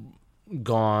hasn't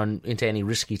gone into any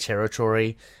risky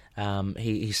territory.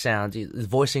 The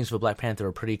voicings for Black Panther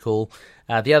are pretty cool.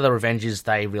 The other Avengers,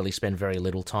 they really spend very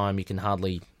little time. You can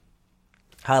hardly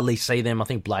see them. I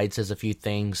think Blade says a few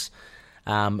things,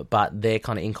 but they're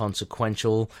kind of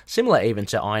inconsequential. Similar even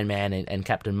to Iron Man and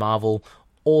Captain Marvel.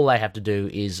 All they have to do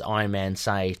is Iron Man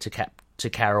say to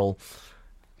Carol,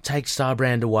 "Take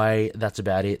Starbrand away." That's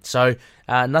about it. So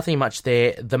nothing much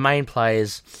there. The main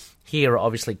players here are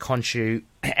obviously Khonshu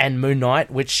and Moon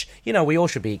Knight, which we all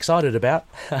should be excited about.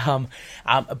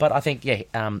 But I think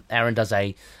Aaron does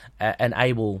an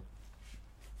able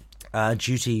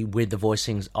duty with the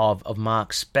voicings of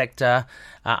Mark Spector.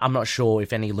 I'm not sure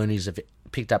if any loonies have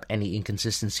picked up any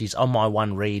inconsistencies on my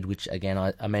one read, which again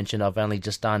I mentioned I've only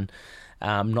just done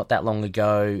not that long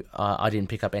ago. I didn't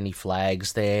pick up any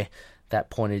flags there that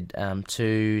pointed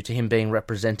to him being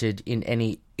represented in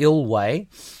any ill way.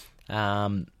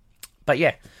 But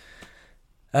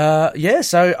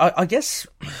so I guess,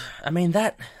 I mean,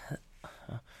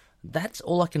 that's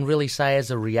all I can really say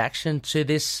as a reaction to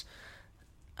this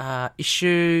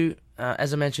issue.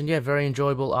 As I mentioned, very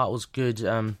enjoyable. Art was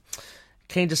good.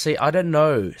 Keen to see, I don't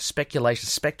know,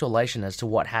 speculation as to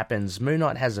what happens. Moon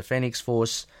Knight has a Phoenix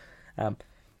Force.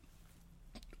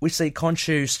 We see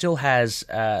Khonshu still has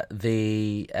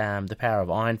the power of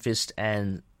Iron Fist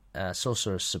and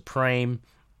Sorcerer Supreme.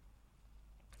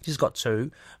 He's got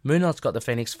two. Moon Knight's got the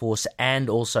Phoenix Force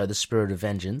and also the Spirit of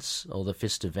Vengeance, or the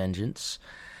Fist of Vengeance.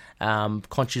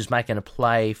 Khonshu's making a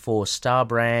play for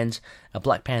Starbrand.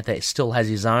 Black Panther still has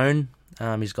his own.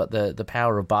 He's got the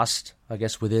power of Bust, I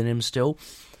guess, within him still.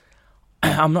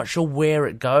 I'm not sure where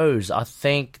it goes. I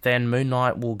think then Moon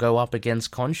Knight will go up against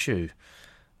Khonshu,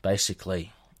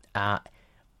 basically.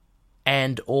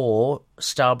 And or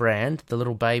Starbrand, the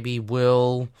little baby,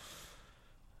 will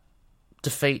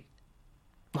defeat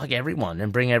everyone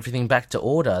and bring everything back to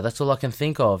order. That's all I can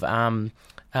think of.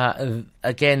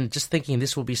 Again, just thinking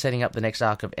this will be setting up the next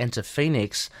arc of Enter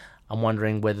Phoenix, I'm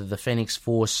wondering whether the Phoenix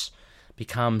Force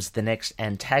becomes the next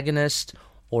antagonist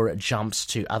or it jumps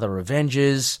to other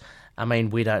Avengers. I mean,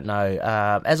 we don't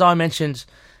know. As I mentioned,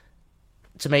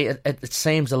 to me, it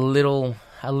seems a little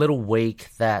weak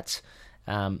that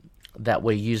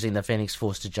we're using the Phoenix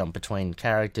Force to jump between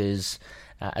characters.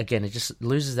 Again, it just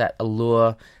loses that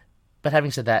allure. But having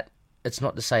said that, it's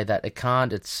not to say that it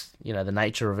can't. It's, the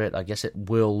nature of it. I guess it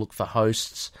will look for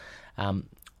hosts.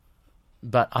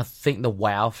 But I think the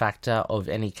wow factor of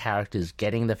any characters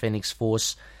getting the Phoenix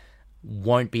Force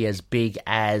won't be as big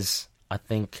as I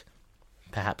think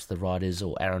perhaps the writers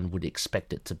or Aaron would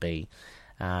expect it to be.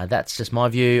 That's just my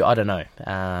view. I don't know.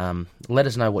 Let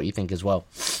us know what you think as well.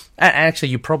 Actually,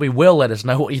 you probably will let us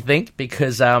know what you think,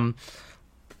 because on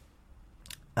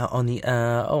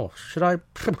the should I?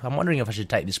 I'm wondering if I should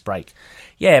take this break.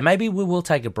 Yeah, maybe we will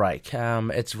take a break.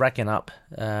 It's racking up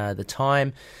the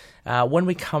time. When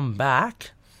we come back,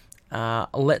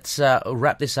 let's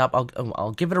wrap this up.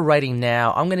 I'll give it a rating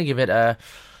now. I'm going to give it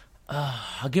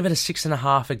I'll give it a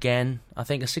 6.5 again. I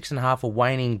think a 6.5 for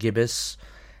Waning Gibbous.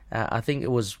 I think it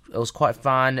was quite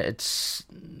fun. It's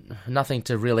nothing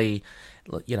to really,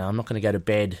 I'm not going to go to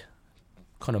bed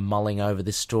kind of mulling over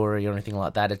this story or anything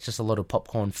like that. It's just a lot of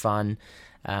popcorn fun.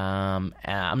 I'm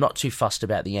not too fussed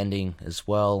about the ending as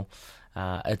well.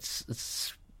 It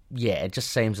just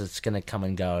seems it's going to come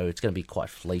and go. It's going to be quite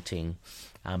fleeting.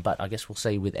 But I guess we'll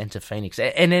see with Enter Phoenix.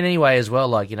 And anyway, as well,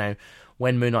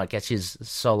 when Moon Knight gets his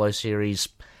solo series,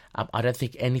 I don't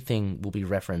think anything will be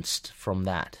referenced from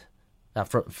that.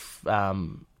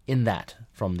 From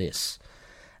this.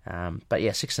 But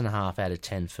yeah, 6.5 out of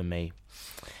 10 for me.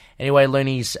 Anyway,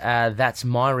 loonies, that's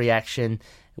my reaction.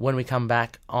 When we come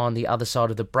back on the other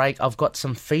side of the break, I've got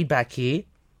some feedback here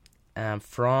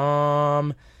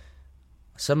from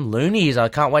some loonies. I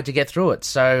can't wait to get through it.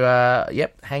 So,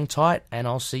 hang tight, and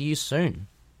I'll see you soon.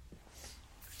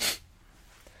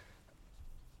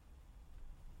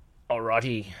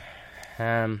 Alrighty.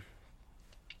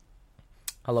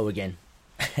 Hello again.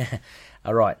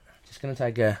 Alright, just going to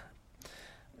take a...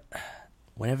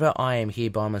 Whenever I am here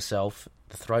by myself,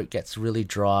 the throat gets really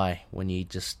dry when you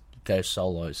just go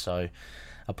solo. So,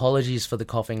 apologies for the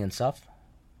coughing and stuff.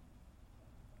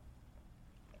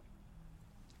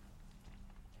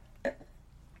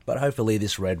 But hopefully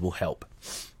this red will help.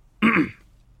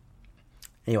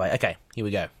 Anyway, okay, here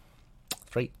we go.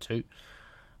 3, 2,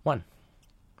 1.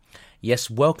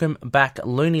 Yes, welcome back,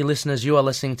 loony listeners. You are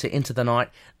listening to Into the Night,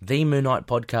 the Moon Knight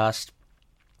podcast,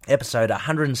 episode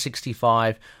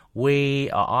 165.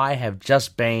 I have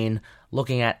just been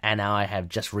looking at, and I have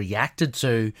just reacted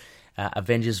to,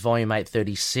 Avengers Volume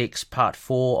 836, Part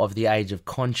 4 of the Age of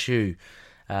Khonshu.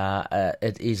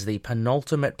 It is the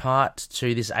penultimate part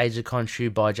to this Age of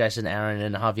Khonshu by Jason Aaron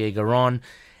and Javier Garron.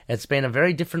 It's been a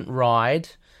very different ride,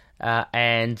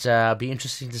 and be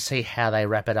interesting to see how they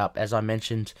wrap it up. As I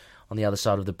mentioned on the other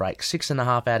side of the break,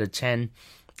 6.5 out of 10.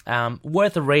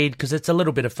 Worth a read because it's a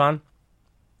little bit of fun.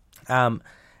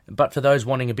 But for those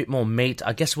wanting a bit more meat,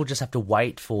 I guess we'll just have to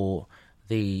wait for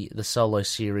the solo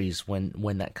series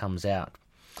when that comes out.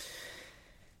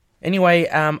 Anyway,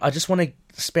 I just want to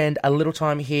spend a little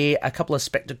time here, a couple of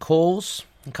Spectre calls,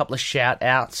 a couple of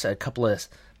shout-outs, a couple of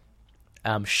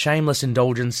shameless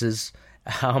indulgences.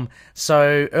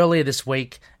 So earlier this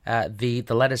week, the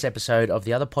latest episode of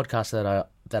the other podcast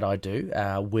that I do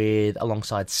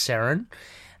alongside Saren,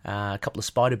 a couple of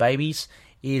Spider Babies,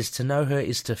 is To Know Her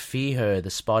is to Fear Her,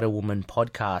 the Spider-Woman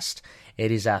podcast.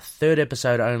 It is our third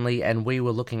episode only, and we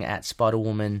were looking at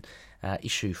Spider-Woman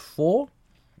issue 4,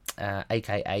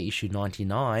 aka issue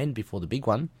 99, before the big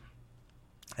one.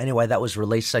 Anyway, that was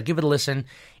released, so give it a listen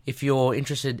if you're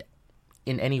interested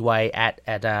in any way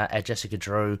at Jessica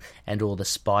Drew and all the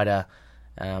Spider.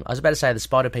 I was about to say the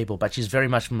Spider people, but she's very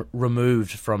much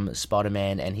removed from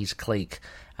Spider-Man and his clique.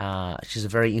 She's a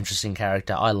very interesting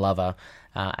character. I love her,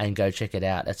 and go check it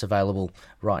out. It's available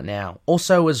right now.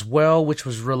 Also, as well, which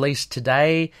was released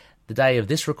today, the day of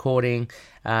this recording,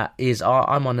 is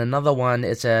I'm on another one.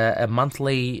 It's a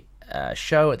monthly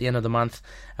show at the end of the month.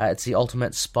 It's the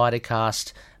Ultimate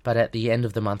Spider-Cast, but at the end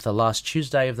of the month, the last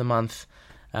Tuesday of the month,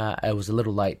 it was a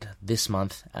little late this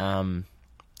month,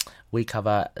 we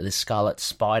cover the Scarlet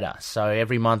Spider. So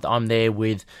every month I'm there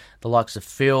with the likes of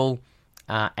Phil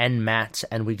and Matt,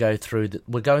 and we're going through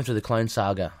the Clone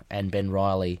Saga and Ben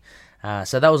Reilly.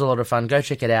 So that was a lot of fun. Go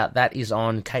check it out. That is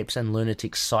on Capes and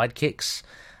Lunatics Sidekicks.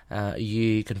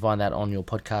 You can find that on your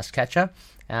podcast catcher,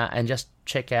 and just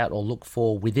check out or look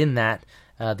for within that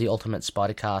the Ultimate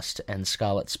Spider-Cast and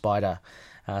Scarlet Spider.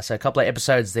 So a couple of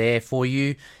episodes there for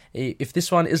you if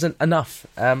this one isn't enough.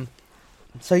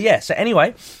 So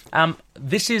anyway,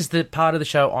 this is the part of the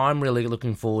show I'm really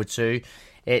looking forward to.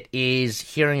 It is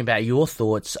hearing about your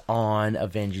thoughts on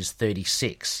Avengers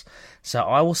 36. So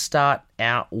I will start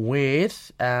out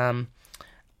with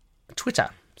Twitter.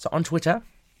 So on Twitter,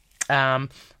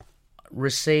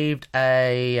 received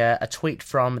a tweet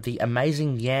from the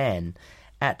amazing Yan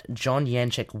at John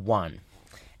Yanchek1.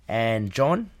 And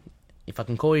John, if I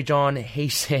can call you John, he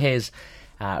says,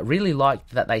 really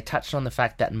liked that they touched on the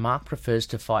fact that Mark prefers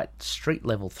to fight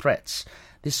street-level threats.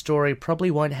 This story probably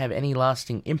won't have any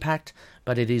lasting impact,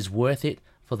 but it is worth it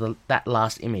for that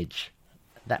last image.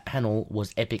 That panel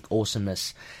was epic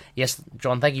awesomeness. Yes,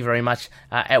 John, thank you very much.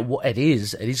 It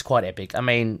is quite epic. I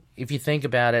mean, if you think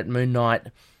about it, Moon Knight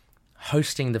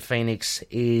hosting the Phoenix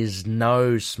is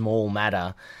no small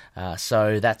matter.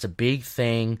 So that's a big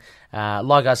thing.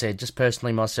 Like I said, just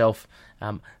personally myself,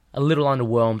 a little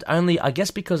underwhelmed. Only, I guess,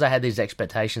 because I had these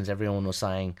expectations. Everyone was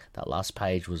saying that last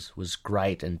page was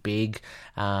great and big.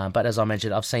 But as I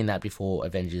mentioned, I've seen that before,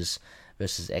 Avengers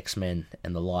versus X-Men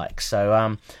and the like.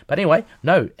 So, but anyway,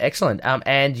 no, excellent.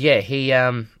 And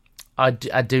yeah, I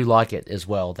do like it as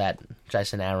well that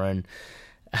Jason Aaron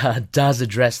does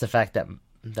address the fact that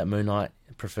Moon Knight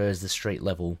prefers the street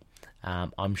level.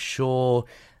 I'm sure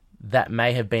that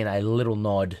may have been a little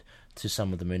nod to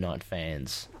some of the Moon Knight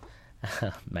fans.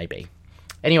 Maybe.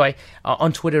 Anyway,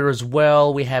 on Twitter as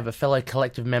well, we have a fellow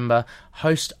collective member,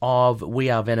 host of We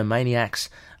Are Venomaniacs,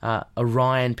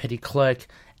 Orion Petty-Clerk,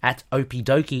 at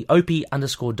Opie_Doki.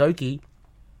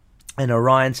 And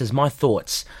Orion says, my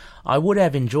thoughts. I would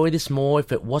have enjoyed this more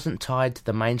if it wasn't tied to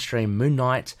the mainstream Moon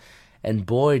Knight. And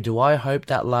boy, do I hope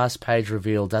that last page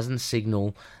reveal doesn't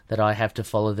signal that I have to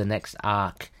follow the next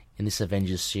arc in this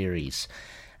Avengers series.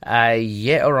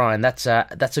 Yeah, Orion, that's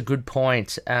a good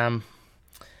point. Look,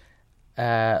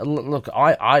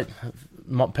 I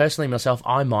personally myself,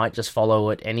 I might just follow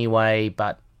it anyway,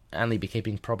 but only be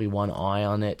keeping probably one eye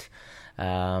on it.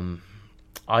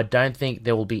 I don't think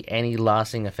there will be any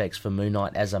lasting effects for Moon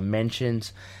Knight, as I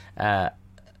mentioned.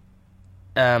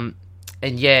 And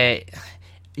yeah,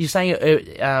 you're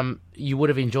saying you would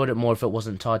have enjoyed it more if it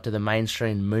wasn't tied to the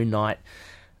mainstream Moon Knight.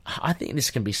 I think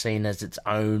this can be seen as its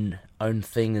own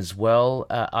thing as well.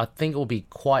 I think it will be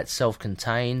quite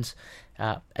self-contained.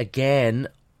 Again,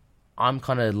 I'm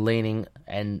kind of leaning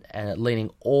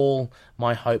all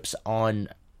my hopes on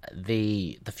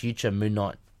the future Moon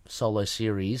Knight solo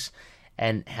series,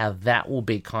 and how that will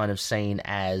be kind of seen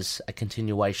as a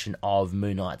continuation of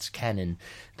Moon Knight's canon.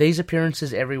 These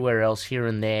appearances everywhere else, here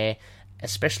and there,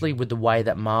 especially with the way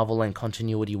that Marvel and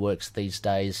continuity works these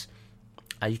days,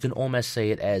 you can almost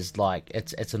see it as like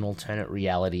it's an alternate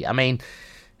reality. I mean,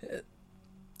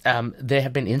 there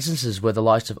have been instances where the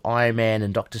likes of Iron Man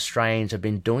and Doctor Strange have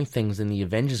been doing things in the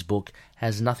Avengers book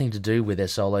has nothing to do with their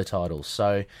solo titles.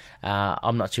 So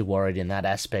I'm not too worried in that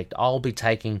aspect. I'll be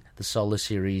taking the solo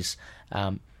series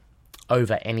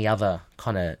over any other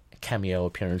kind of cameo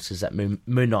appearances that Moon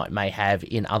Knight may have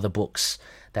in other books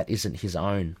that isn't his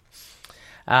own.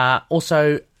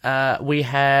 Also, we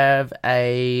have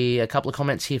a couple of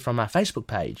comments here from our Facebook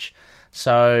page.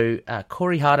 So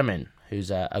Corey Hardiman,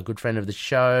 who's a good friend of the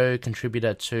show,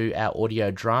 contributor to our audio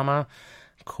drama,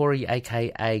 Corey,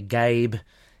 aka Gabe,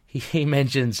 he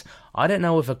mentions, I don't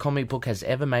know if a comic book has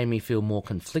ever made me feel more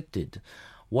conflicted.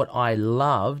 What I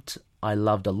loved a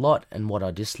lot, and what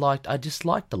I disliked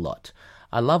a lot.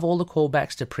 I love all the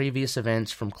callbacks to previous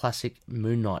events from classic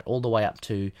Moon Knight all the way up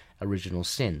to Original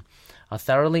Sin. I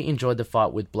thoroughly enjoyed the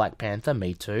fight with Black Panther,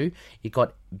 me too. It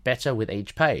got better with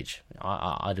each page.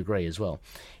 I'd agree as well.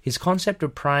 His concept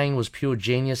of praying was pure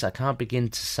genius. I can't begin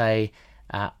to say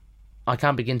how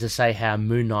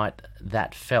Moon Knight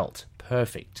that felt.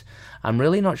 Perfect. I'm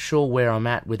really not sure where I'm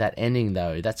at with that ending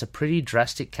though. That's a pretty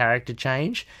drastic character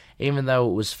change. Even though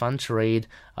it was fun to read,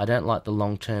 I don't like the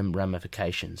long-term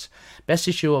ramifications. Best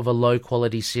issue of a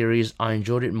low-quality series. I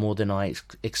enjoyed it more than I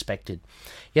expected.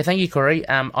 Yeah, thank you, Corey.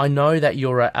 I know that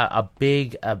you're a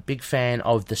big fan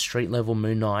of the street-level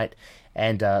Moon Knight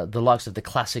and the likes of the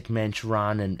classic Mensch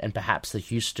run and perhaps the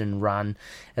Houston run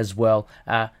as well.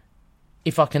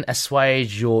 If I can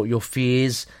assuage your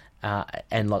fears,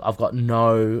 and like I've got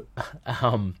no...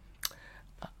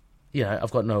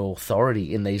 I've got no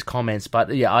authority in these comments,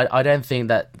 but yeah, I don't think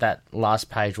that last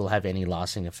page will have any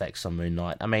lasting effects on Moon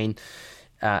Knight. I mean,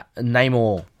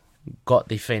 Namor got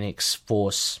the Phoenix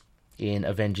Force in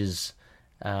Avengers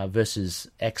versus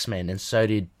X-Men, and so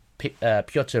did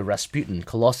Pyotr Rasputin,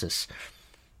 Colossus.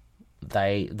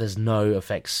 There's no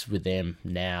effects with them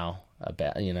now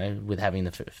about with having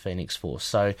the Phoenix Force.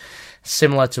 So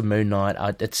similar to Moon Knight,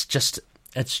 it's just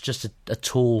a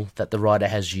tool that the writer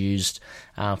has used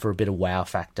for a bit of wow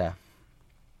factor.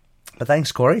 But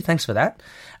thanks, Corey. Thanks for that.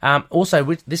 Also,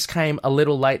 this came a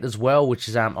little late as well, which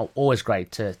is always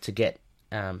great to get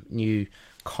new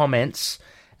comments.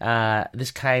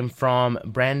 This came from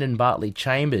Brandon Bartley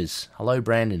Chambers. Hello,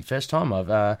 Brandon. First time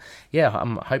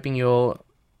I'm hoping you're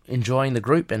enjoying the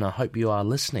group, and I hope you are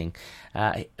listening.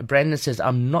 Brandon says,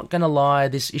 I'm not going to lie,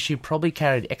 this issue probably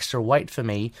carried extra weight for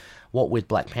me, what with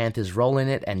Black Panther's role in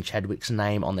it and Chadwick's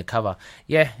name on the cover.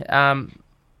 Yeah,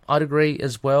 I'd agree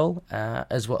as well.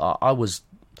 I was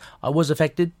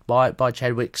affected by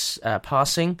Chadwick's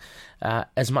passing,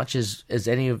 as much as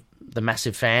any of the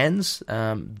massive fans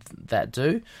that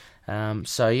do.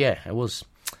 So yeah, it was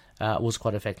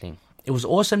quite affecting. It was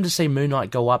awesome to see Moon Knight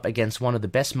go up against one of the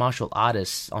best martial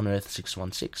artists on Earth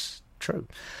 616. True.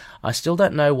 I still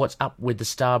don't know what's up with the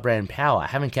Star Brand power. I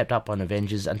haven't kept up on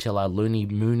Avengers until our Looney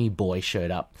Mooney boy showed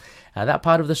up. That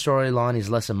part of the storyline is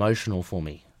less emotional for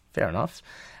me. Fair enough.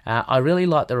 I really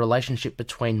like the relationship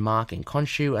between Mark and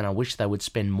Khonshu, and I wish they would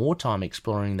spend more time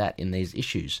exploring that in these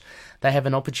issues. They have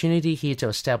an opportunity here to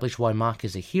establish why Mark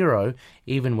is a hero,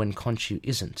 even when Khonshu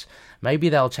isn't. Maybe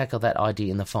they'll tackle that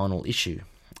idea in the final issue.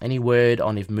 Any word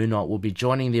on if Moon Knight will be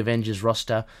joining the Avengers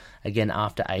roster again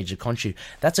after Age of Khonshu?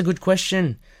 That's a good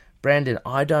question, Brandon.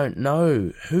 I don't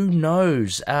know. Who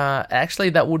knows? Actually,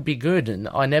 that would be good, and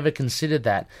I never considered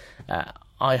that.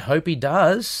 I hope he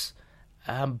does.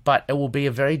 But it will be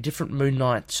a very different Moon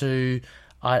Knight to,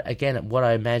 what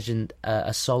I imagined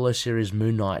a solo series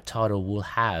Moon Knight title will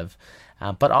have.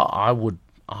 But I would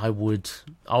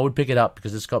pick it up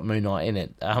because it's got Moon Knight in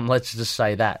it. Let's just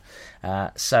say that.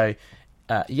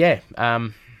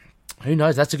 Who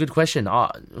knows? That's a good question.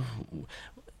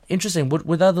 Interesting.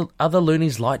 Would other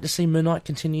Loonies like to see Moon Knight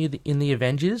continue in the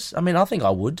Avengers? I mean, I think I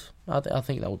would. I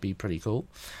think that would be pretty cool.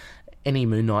 Any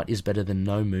Moon Knight is better than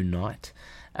no Moon Knight.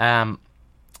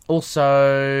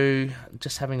 Also,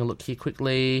 just having a look here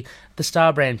quickly, the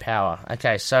Star Brand power.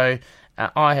 Okay, so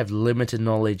I have limited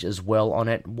knowledge as well on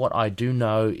it. What I do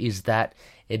know is that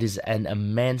it is an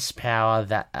immense power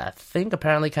that I think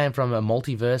apparently came from a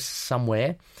multiverse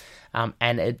somewhere,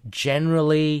 and it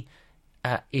generally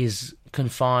is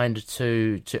confined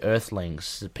to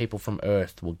Earthlings. People from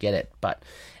Earth will get it, but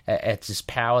it's this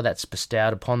power that's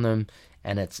bestowed upon them,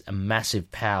 and it's a massive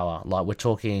power. Like, we're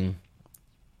talking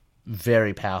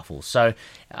very powerful. So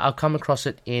I'll come across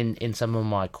it in some of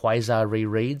my Quasar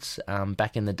rereads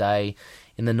back in the day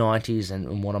in the 90s,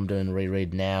 and what I'm doing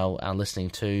reread now,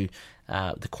 listening to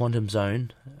the Quantum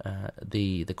Zone,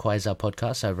 the Quasar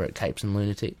podcast over at Capes and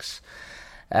Lunatics.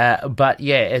 But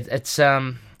yeah, it's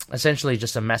essentially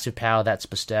just a massive power that's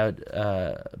bestowed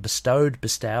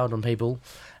on people,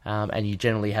 and you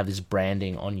generally have this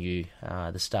branding on you,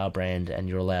 the Star Brand, and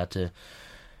you're allowed to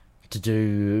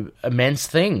do immense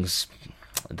things.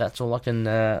 That's all I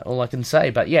can say.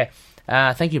 But yeah,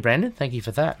 thank you, Brandon. Thank you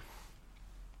for that.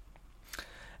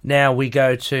 Now we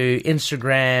go to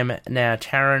Instagram. Now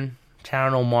Taran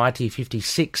Almighty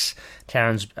 56.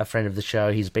 Taran's a friend of the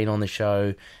show. He's been on the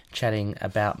show chatting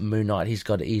about Moon Knight. He's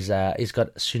got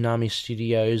Tsunami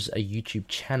Studios, a YouTube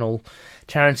channel.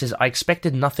 Taran says, I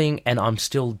expected nothing and I'm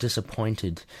still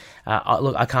disappointed.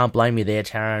 Look, I can't blame you there,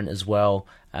 Taran, as well.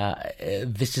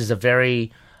 This is a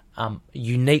very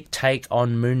unique take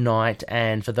on Moon Knight,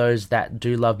 and for those that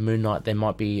do love Moon Knight, there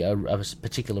might be a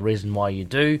particular reason why you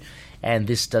do, and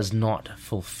this does not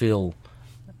fulfill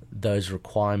those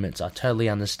requirements. I totally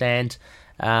understand.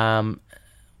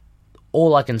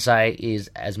 All I can say is,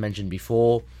 as mentioned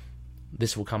before,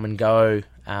 this will come and go.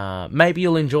 Maybe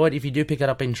you'll enjoy it if you do pick it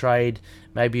up in trade.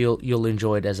 Maybe you'll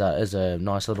enjoy it as a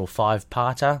nice little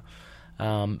 5-parter.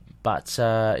 But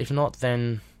if not,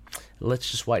 then let's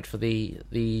just wait for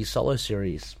the solo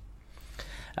series.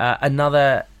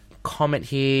 Another comment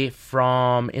here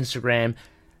from Instagram,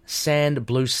 Sand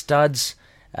Blue Studs.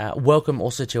 Welcome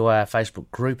also to our Facebook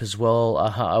group as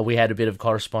well. We had a bit of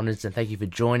correspondence, and thank you for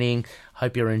joining.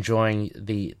 Hope you're enjoying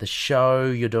the show.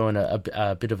 You're doing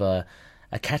a bit of a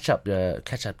catch up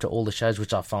to all the shows,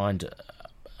 which I find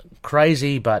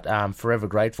crazy, but forever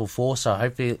grateful for. So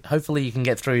hopefully you can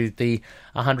get through the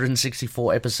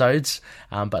 164 episodes,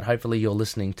 but hopefully you're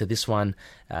listening to this one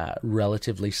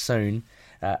relatively soon.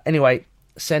 Anyway,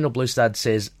 Sandal Blue Stud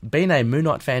says, been a Moon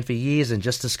Knight fan for years and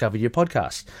just discovered your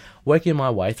podcast, working my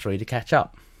way through to catch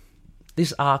up.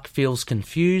 This arc feels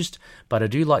confused, but I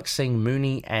do like seeing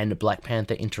Mooney and Black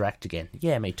Panther interact again.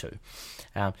 Yeah, me too.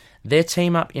 Their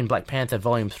team up in Black Panther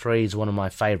Volume 3 is one of my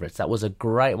favourites. That was a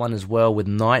great one as well with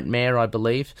Nightmare, I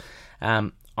believe.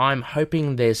 I'm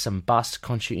hoping there's some Bust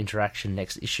Khonshu interaction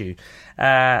next issue.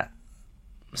 Sand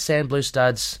Blue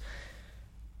Studs,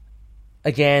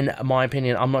 again, my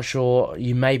opinion, I'm not sure.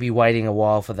 You may be waiting a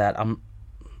while for that.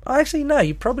 Actually, no,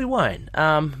 you probably won't.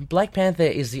 Black Panther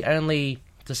is the only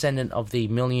descendant of the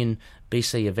Million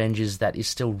BC Avengers that is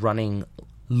still running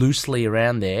loosely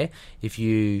around there if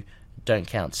you don't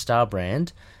count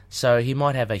Starbrand. So he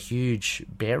might have a huge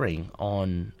bearing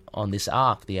on this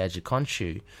arc, the Age of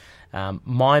Khonshu.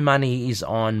 My money is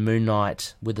on Moon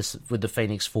Knight with the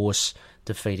Phoenix Force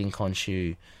defeating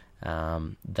Khonshu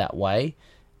that way,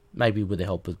 maybe with the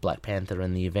help of Black Panther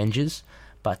and the Avengers.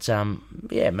 But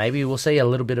maybe we'll see a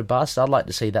little bit of bust. I'd like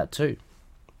to see that too.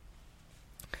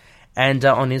 And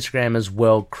on Instagram as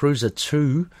well,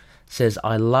 Cruiser2 says,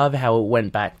 I love how it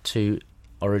went back to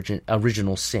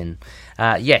Original Sin.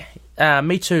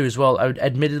 Me too as well.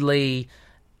 Admittedly,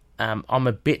 I'm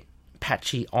a bit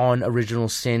patchy on Original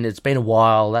Sin. It's been a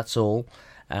while, that's all.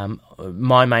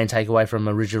 My main takeaway from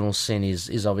Original Sin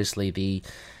is obviously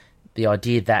the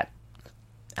idea that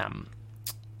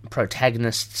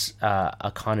protagonists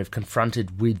are kind of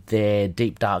confronted with their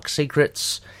deep, dark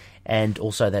secrets, and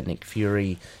also that Nick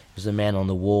Fury is the man on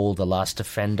the wall, the last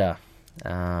defender.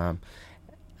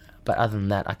 But other than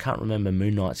that, I can't remember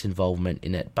Moon Knight's involvement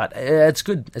in it. But it's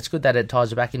good. It's good that it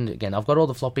ties it back in again. I've got all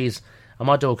the floppies. I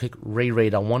might do a quick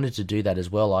reread. I wanted to do that as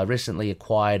well. I recently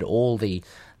acquired all the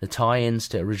tie-ins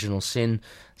to Original Sin,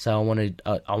 so I want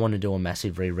to do a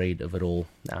massive reread of it all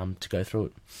to go through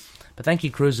it. But thank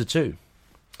you, Cruiser, too.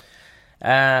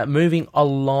 Moving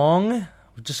along,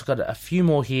 we've just got a few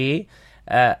more here.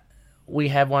 We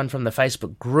have one from the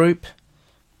Facebook group.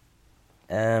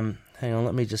 Hang on,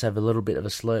 let me just have a little bit of a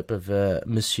slurp of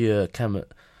Monsieur Cabernet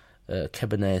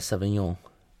Sauvignon.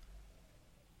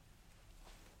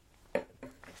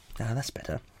 That's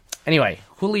better. Anyway,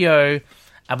 Julio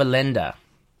Abalenda.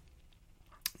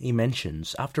 He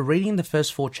mentions, after reading the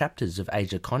first 4 chapters of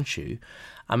Age of Khonshu,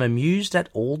 I'm amused at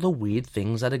all the weird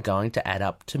things that are going to add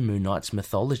up to Moon Knight's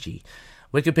mythology.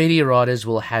 Wikipedia writers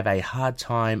will have a hard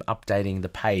time updating the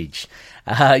page.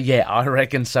 I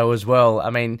reckon so as well.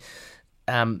 I mean,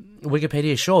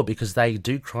 Wikipedia, sure, because they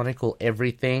do chronicle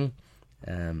everything,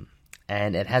 and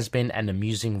it has been an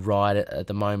amusing ride at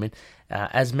the moment.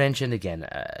 As mentioned, again,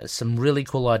 some really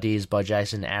cool ideas by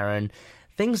Jason Aaron.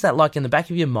 Things that, like, in the back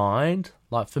of your mind,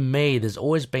 like for me, there's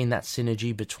always been that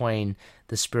synergy between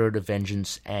the Spirit of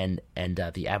Vengeance and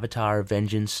the Avatar of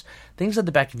Vengeance. Things at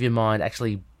the back of your mind,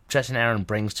 actually, Jason Aaron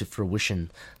brings to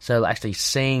fruition. So actually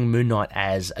seeing Moon Knight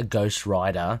as a Ghost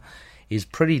Rider is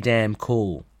pretty damn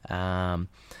cool.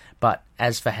 But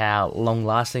as for how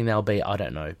long-lasting they'll be, I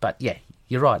don't know. But yeah,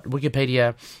 you're right.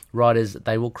 Wikipedia writers,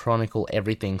 they will chronicle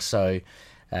everything, so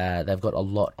they've got a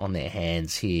lot on their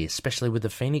hands here, especially with the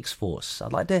Phoenix Force.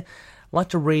 I'd like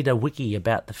to read a wiki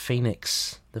about the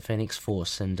Phoenix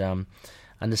Force, and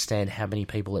understand how many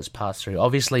people it's passed through.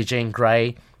 Obviously, Jean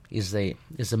Grey is the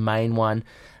main one,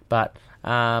 but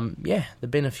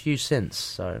there've been a few since.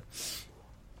 So,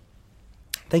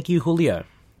 thank you, Julio.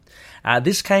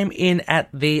 This came in at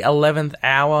the 11th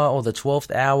hour, or the 12th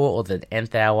hour, or the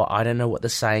nth hour. I don't know what the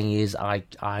saying is. I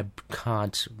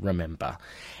can't remember.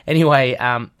 Anyway,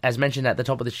 as mentioned at the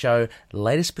top of the show,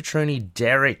 latest Patroni,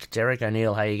 Derek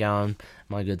O'Neill, how you going,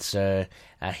 my good sir?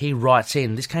 He writes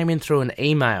in. This came in through an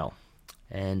email,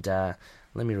 and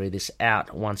let me read this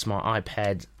out once my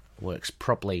iPad works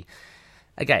properly.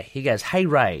 Okay, he goes, Hey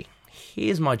Ray,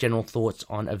 here's my general thoughts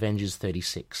on Avengers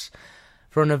 36.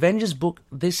 For an Avengers book,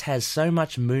 this has so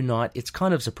much Moon Knight, it's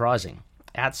kind of surprising.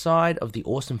 Outside of the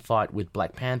awesome fight with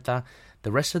Black Panther,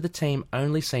 the rest of the team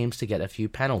only seems to get a few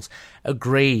panels.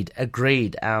 Agreed.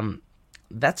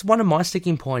 That's one of my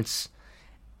sticking points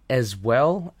as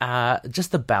well,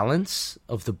 just the balance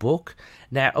of the book.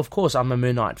 Now, of course, I'm a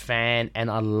Moon Knight fan,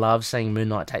 and I love seeing Moon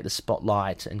Knight take the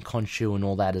spotlight, and Khonshu and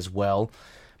all that as well.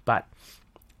 But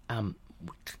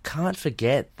can't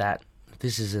forget that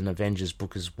this is an Avengers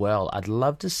book as well. I'd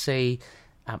love to see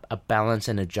a balance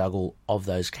and a juggle of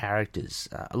those characters.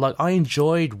 Like, I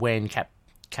enjoyed when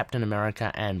Captain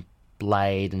America and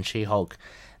Blade and She-Hulk,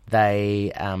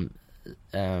 they kind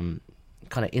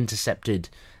of intercepted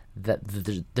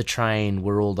the train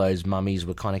where all those mummies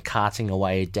were kind of carting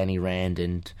away Danny Rand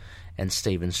and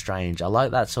Stephen Strange. I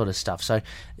like that sort of stuff. So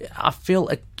I feel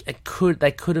Aaron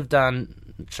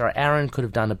could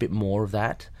have done a bit more of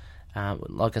that.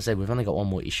 Like I said, we've only got one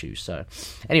more issue. So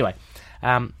anyway,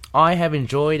 I have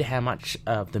enjoyed how much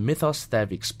of the mythos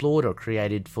they've explored or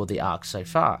created for the arc so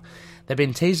far. They've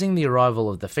been teasing the arrival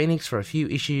of the Phoenix for a few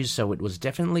issues, so it was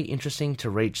definitely interesting to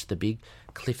reach the big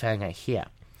cliffhanger here.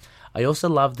 I also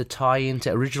love the tie-in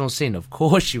to Original Sin. Of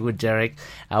course you would, Derek.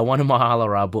 One of my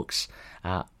ILRR books.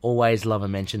 Always love a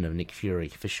mention of Nick Fury,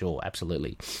 for sure,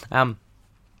 absolutely.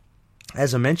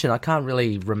 As I mentioned, I can't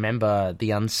really remember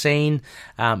the Unseen,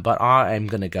 but I am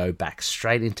going to go back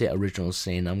straight into Original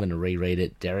Sin. I'm going to reread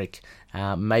it, Derek.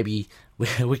 Maybe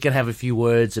we can have a few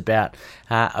words about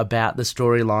the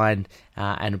storyline,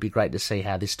 and it'll be great to see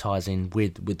how this ties in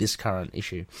with this current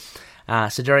issue.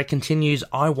 So Derek continues,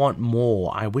 I want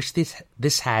more. I wish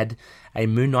this had a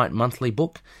Moon Knight monthly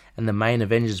book and the main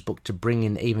Avengers book to bring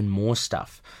in even more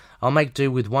stuff. I'll make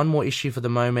do with one more issue for the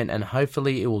moment, and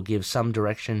hopefully it will give some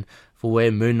direction for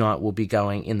where Moon Knight will be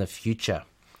going in the future.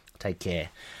 Take care.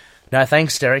 No,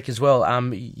 thanks, Derek, as well.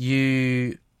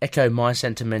 You echo my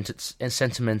sentiments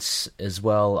as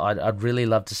well. I'd really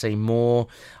love to see more.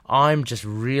 I'm just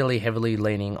really heavily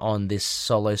leaning on this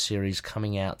solo series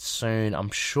coming out soon. I'm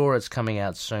sure it's coming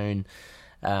out soon.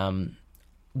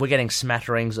 We're getting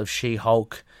smatterings of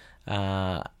She-Hulk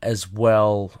as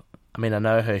well. I mean, I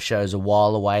know her show's a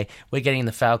while away. We're getting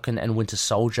the Falcon and Winter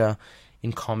Soldier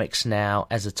in comics now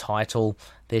as a title.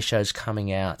 Their show's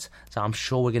coming out. So I'm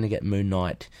sure we're going to get Moon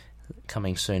Knight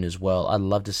coming soon as well. I'd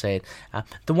love to see it.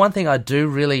 The one thing I do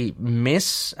really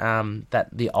miss that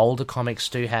the older comics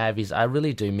do have is I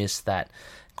really do miss that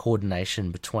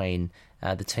coordination between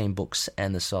the team books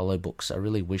and the solo books. I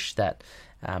really wish that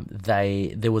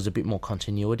there was a bit more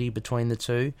continuity between the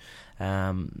two.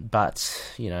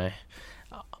 But, you know,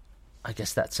 I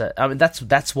guess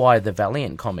that's why the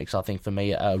Valiant comics, I think, for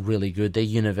me, are really good. Their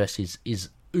universe is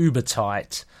uber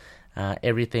tight.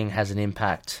 Everything has an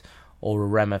impact or a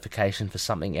ramification for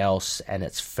something else, and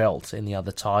it's felt in the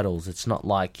other titles. It's not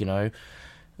like, you know,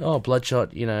 oh,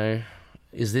 Bloodshot, you know,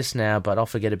 is this now, but I'll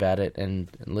forget about it, and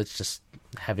let's just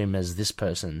have him as this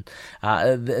person.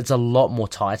 It's a lot more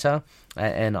tighter,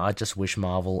 and I just wish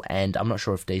Marvel, and I'm not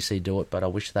sure if DC do it, but I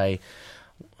wish they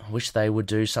would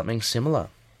do something similar.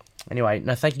 Anyway,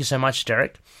 no, thank you so much,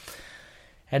 Derek.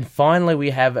 And finally,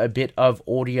 we have a bit of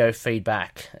audio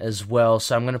feedback as well.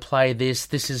 So I'm going to play this.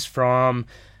 This is from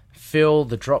Phil,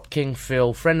 the Drop King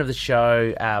Phil, friend of the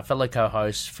show, fellow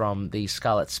co-host from the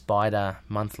Scarlet Spider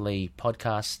monthly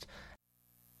podcast.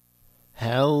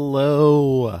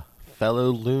 Hello,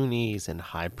 fellow loonies and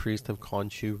High Priest of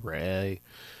Khonshu Ray.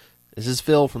 This is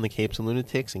Phil from the Capes and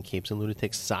Lunatics and Capes and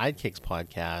Lunatics Sidekicks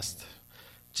podcast.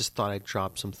 Just thought I'd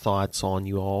drop some thoughts on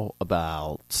you all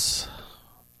about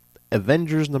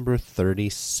Avengers number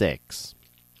 36.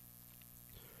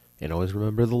 And always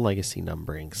remember the legacy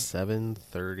numbering.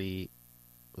 730...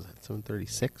 Was that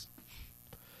 736?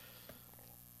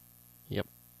 Yep.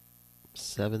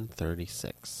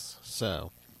 736.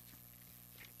 So,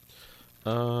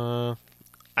 I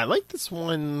like this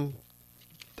one.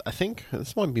 I think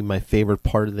this might be my favorite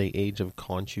part of the Age of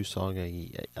Khonshu saga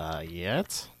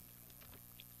yet.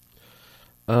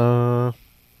 The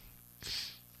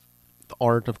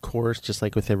art, of course, just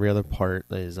like with every other part,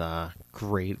 is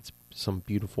great. It's some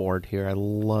beautiful art here. I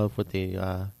love what they've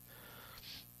been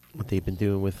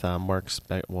doing with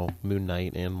Moon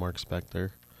Knight and Mark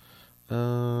Spector.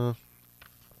 The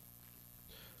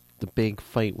big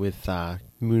fight with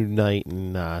Moon Knight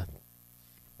and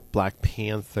Black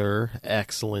Panther,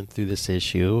 excellent through this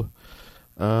issue.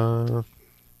 Then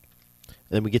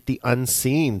we get the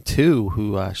Unseen too,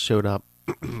 who showed up.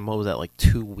 What was that, like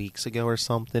 2 weeks ago or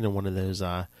something, in one of those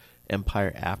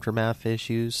Empire Aftermath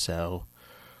issues? So,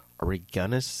 are we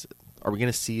gonna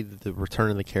see the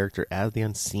return of the character as the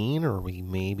Unseen, or are we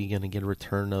maybe gonna get a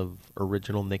return of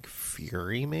original Nick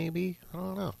Fury? Maybe, I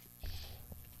don't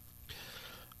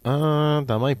know.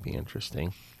 That might be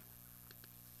interesting,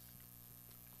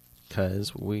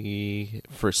 because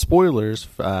for spoilers,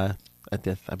 I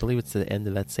believe it's the end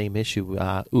of that same issue.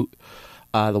 The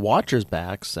Watcher's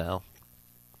back, so.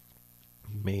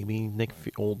 Maybe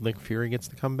old Nick Fury gets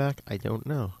to come back. I don't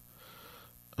know.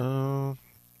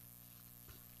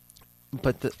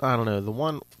 But I don't know.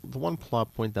 The one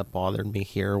plot point that bothered me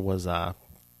here was the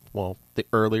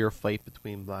earlier fight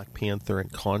between Black Panther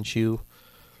and Khonshu,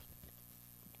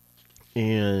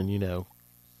 and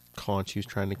Khonshu's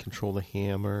trying to control the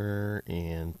hammer,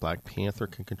 and Black Panther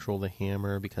can control the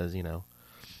hammer because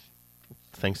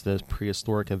thanks to those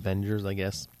prehistoric Avengers, I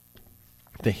guess.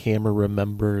 The hammer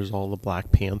remembers all the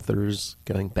Black Panthers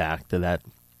going back to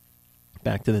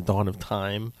the dawn of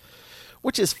time,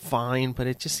 which is fine, but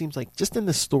it just seems like, just in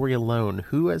the story alone,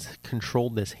 who has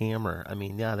controlled this hammer? I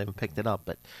mean, yeah, they haven't picked it up,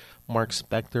 but Mark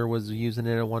Spector was using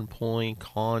it at one point,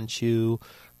 Khonshu,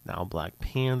 now Black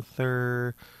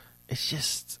Panther. It's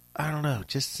just, I don't know,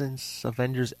 just since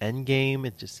Avengers Endgame,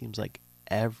 it just seems like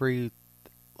every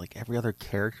other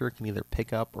character can either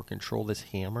pick up or control this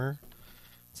hammer.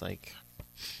 It's like,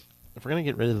 if we're going to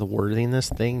get rid of the worthiness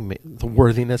thing, the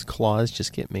worthiness clause,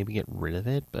 just get rid of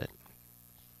it, but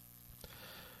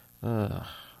I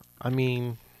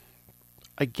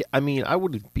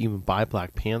would even buy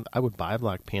Black Panther. I would buy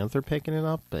Black Panther picking it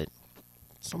up, but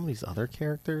some of these other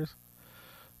characters,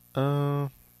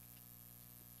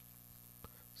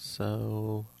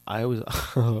 So I was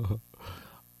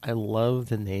I love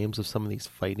the names of some of these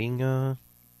fighting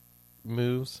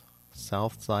moves.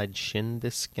 Southside Shin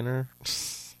Disc Skinner.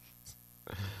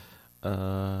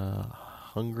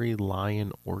 Hungry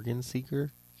Lion Organ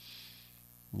Seeker.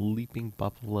 Leaping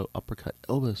Buffalo Uppercut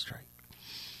Elbow Strike.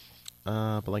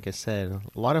 But like I said,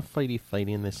 a lot of fighting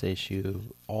in this issue.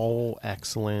 All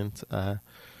excellent.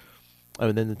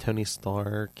 Other than the Tony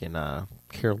Stark and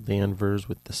Carol Danvers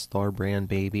with the Star Brand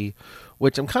Baby,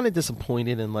 which I'm kind of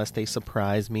disappointed unless they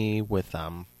surprise me with.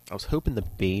 I was hoping the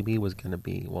baby was going to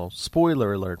be, well,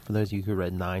 spoiler alert for those of you who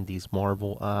read 90s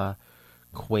Marvel,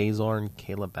 Quasar and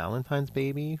Caleb Valentine's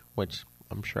baby, which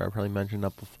I'm sure I probably mentioned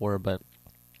up before, but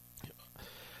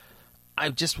I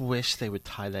just wish they would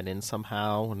tie that in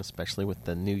somehow, and especially with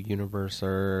the new universe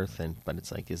Earth. But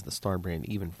it's like, is the Star Brand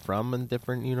even from a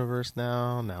different universe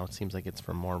now? Now it seems like it's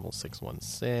from Marvel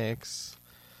 616.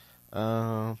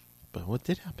 But what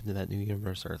did happen to that new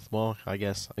universe Earth? Well, I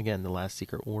guess again the last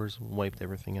Secret Wars wiped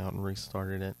everything out and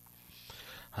restarted it.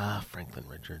 Franklin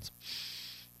Richards.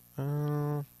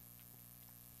 Again,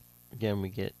 we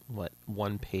get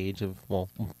one page of, well,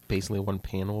 basically one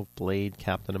panel of Blade,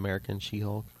 Captain America, and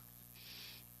She-Hulk.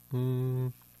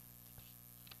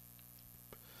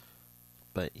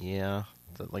 But yeah,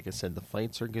 like I said, the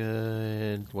fights are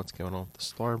good. What's going on with the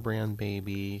Star Brand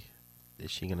Baby?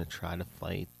 Is she gonna try to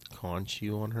fight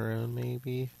Khonshu on her own,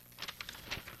 maybe?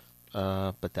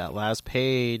 But that last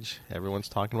page, everyone's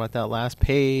talking about that last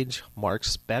page. Mark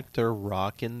Spector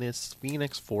rocking this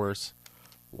Phoenix Force.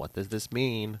 What does this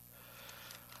mean?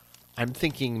 I'm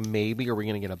thinking maybe are we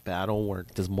going to get a battle where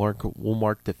will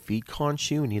Mark defeat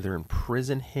Khonshu and either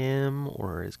imprison him,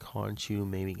 or is Khonshu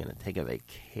maybe going to take a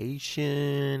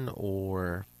vacation,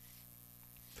 or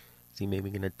is he maybe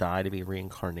going to die to be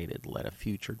reincarnated at a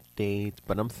future date?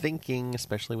 But I'm thinking,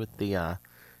 especially with the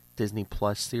Disney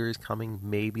Plus series coming,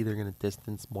 maybe they're going to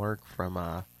distance Mark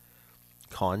from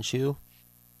Khonshu.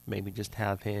 Maybe just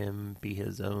have him be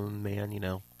his own man,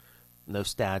 No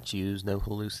statues, no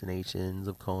hallucinations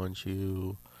of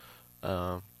Khonshu.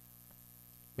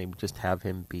 Maybe just have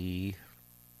him be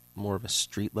more of a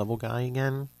street level guy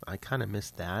again. I kind of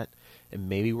missed that. And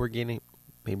maybe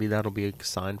that'll be a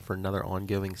sign for another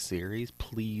ongoing series.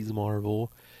 Please,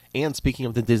 Marvel. And speaking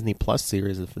of the Disney Plus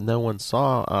series, if no one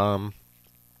saw,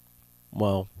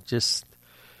 just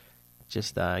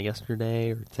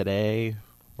yesterday or today,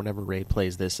 whenever Ray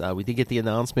plays this, we did get the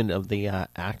announcement of the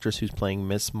actress who's playing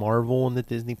Miss Marvel in the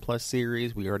Disney Plus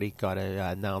series. We already got an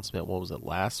announcement, what was it,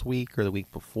 last week or the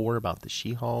week before, about the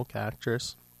She-Hulk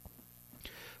actress.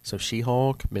 So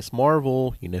She-Hulk, Miss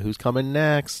Marvel, you know who's coming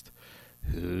next.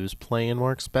 Who's playing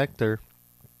Mark Spector?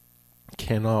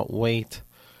 Cannot wait.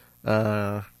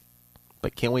 But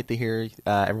can't wait to hear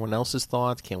everyone else's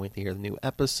thoughts. Can't wait to hear the new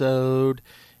episode.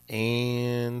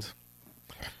 And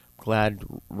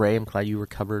Ray, I'm glad you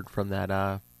recovered from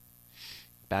that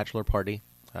bachelor party.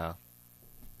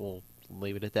 We'll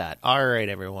leave it at that. All right,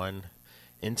 everyone.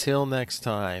 Until next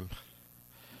time.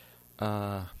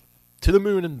 To the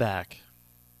moon and back.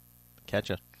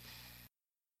 Catch ya.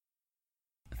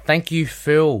 Thank you,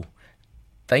 Phil.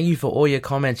 Thank you for all your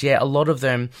comments. Yeah, a lot of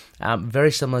them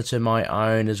very similar to my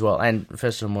own as well. And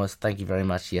first and foremost, thank you very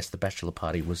much. Yes, the bachelor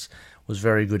party was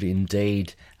very good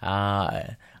indeed.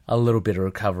 A little bit of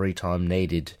recovery time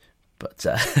needed, but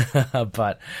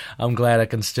I'm glad I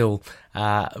can still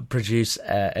produce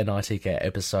an ITK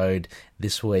episode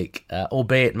this week,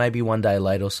 albeit maybe one day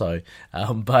late or so.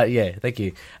 But yeah, thank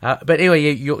you. But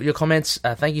anyway, your comments,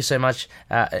 thank you so much.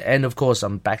 And of course,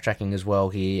 I'm backtracking as well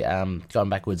here, going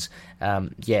backwards.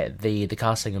 The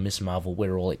casting of Miss Marvel,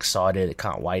 we're all excited. I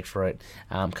can't wait for it.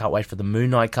 Can't wait for the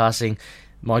Moon Knight casting.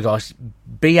 My gosh,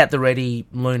 be at the ready,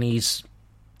 loonies.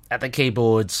 At the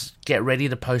keyboards, get ready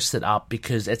to post it up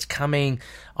because it's coming,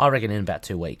 I reckon, in about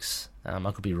 2 weeks. I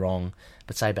could be wrong,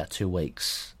 but say about 2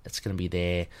 weeks. It's going to be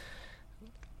there.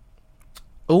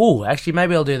 Oh, actually,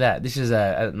 maybe I'll do that. This is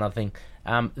another thing.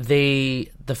 The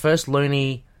first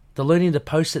loony, to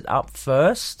post it up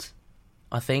first,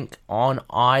 I think, on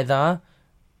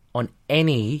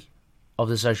any of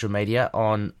the social media,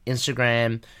 on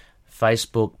Instagram,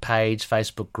 Facebook page,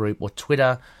 Facebook group, or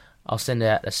Twitter, I'll send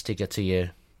out a sticker to you.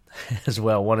 As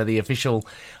well, one of the official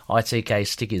ITK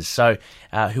stickers. So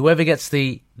whoever gets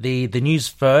the news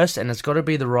first, and it's got to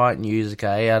be the right news,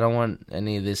 okay? I don't want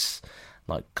any of this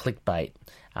like clickbait.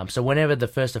 So whenever the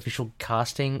first official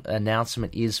casting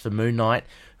announcement is for Moon Knight,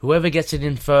 whoever gets it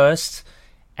in first,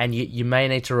 and you may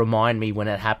need to remind me when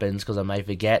it happens because I may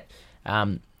forget,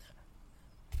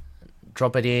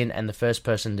 drop it in, and the first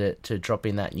person to drop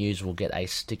in that news will get a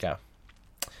sticker.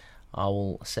 I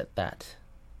will set that.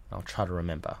 I'll try to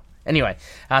remember. Anyway,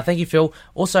 thank you, Phil.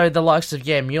 Also, the likes of,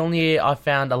 Mjolnir, I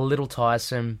found a little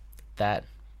tiresome that,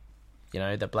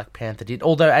 that Black Panther did.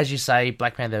 Although, as you say,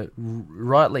 Black Panther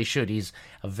rightly should. He's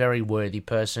a very worthy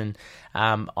person.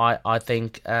 I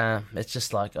think it's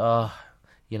just like,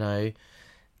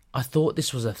 I thought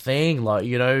this was a thing. Like,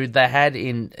 they had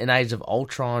in Age of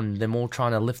Ultron, them all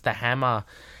trying to lift the hammer.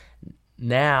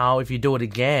 Now, if you do it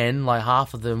again, like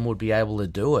half of them would be able to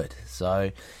do it.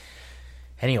 So,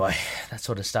 anyway, that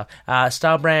sort of stuff.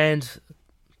 Starbrand,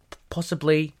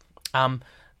 possibly.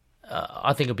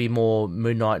 I think it'll be more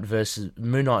Moon Knight v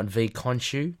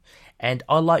Khonshu. And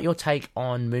I like your take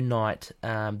on Moon Knight,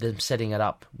 them setting it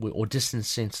up or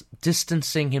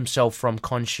distancing himself from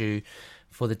Khonshu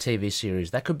for the TV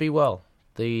series. That could be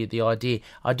the idea.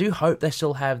 I do hope they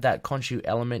still have that Khonshu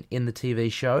element in the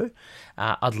TV show.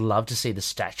 I'd love to see the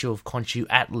statue of Khonshu,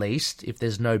 at least. If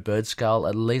there's no bird skull,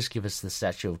 at least give us the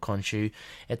statue of Khonshu.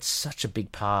 It's such a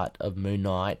big part of Moon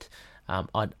Knight.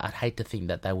 I'd hate to think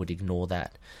that they would ignore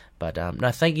that. But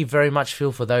no, thank you very much,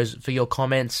 Phil, for your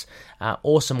comments.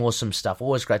 Awesome stuff.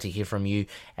 Always great to hear from you.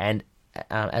 And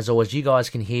as always, you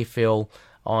guys can hear Phil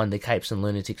on the Capes and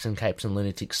Lunatics and Capes and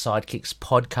Lunatics Sidekicks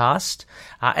podcast.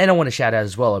 And I want to shout out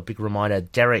as well, a big reminder,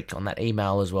 Derek on that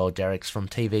email as well. Derek's from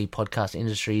TV Podcast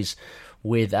Industries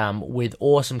with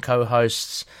awesome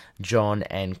co-hosts, John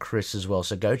and Chris as well.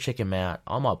 So go check them out.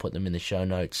 I might put them in the show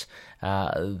notes.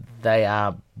 They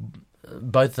are,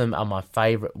 both of them are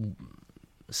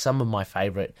some of my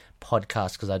favorite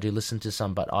podcasts, because I do listen to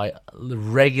some, but I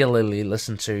regularly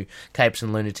listen to Capes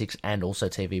and Lunatics and also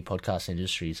TV Podcast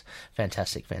Industries.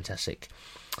 Fantastic.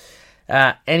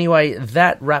 Anyway,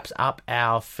 that wraps up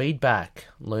our feedback,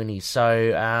 Looney.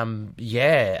 So,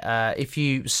 if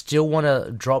you still want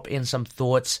to drop in some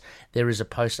thoughts, there is a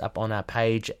post up on our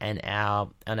page and our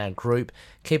group.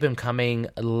 Keep them coming.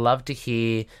 I'd love to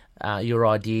hear your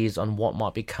ideas on what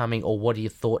might be coming, or what you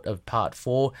thought of part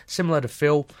 4. Similar to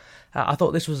Phil, I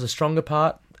thought this was a stronger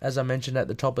part, as I mentioned at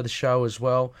the top of the show as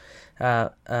well.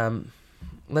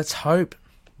 Let's hope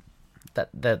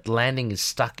that landing is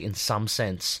stuck in some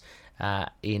sense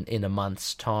in a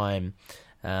month's time.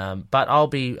 But I'll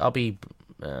be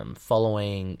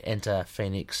following Enter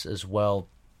Phoenix as well.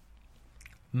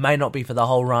 May not be for the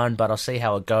whole run, but I'll see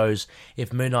how it goes.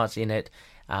 If Moon Knight's in it,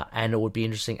 and it would be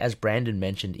interesting, as Brandon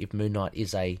mentioned, if Moon Knight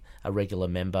is a regular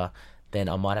member, then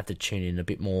I might have to tune in a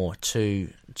bit more to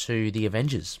the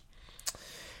Avengers.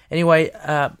 Anyway,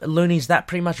 Loonies, that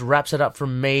pretty much wraps it up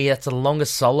from me. That's the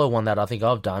longest solo one that I think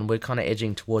I've done. We're kind of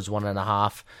edging towards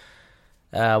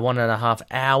 1.5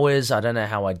 hours. I don't know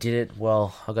how I did it.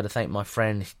 Well, I've got to thank my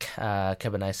friend Cabernet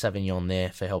Sauvignon there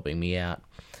for helping me out.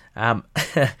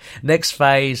 Next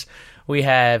phase, we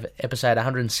have episode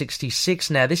 166.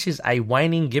 Now, this is a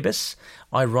waning gibbous.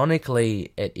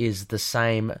 Ironically, it is the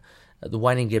same. The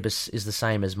waning gibbous is the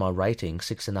same as my rating,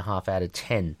 6.5 out of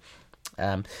 10.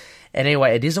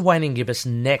 Anyway, it is a waning gibbous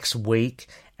next week,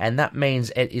 and that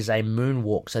means it is a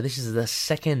moonwalk. So this is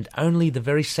the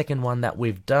very second one that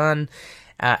we've done.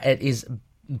 It is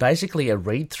basically a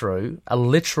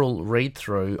literal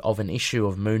read-through of an issue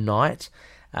of Moon Knight,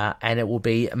 and it will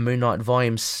be Moon Knight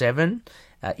Volume 7,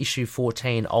 issue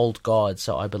 14, Old God.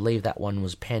 So I believe that one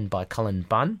was penned by Cullen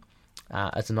Bunn.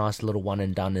 It's a nice little one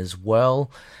and done as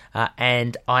well.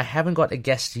 And I haven't got a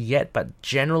guest yet, but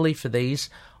generally for these,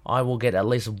 I will get at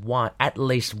least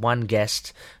one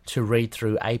guest to read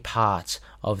through a part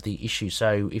of the issue.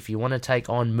 So if you want to take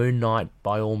on Moon Knight,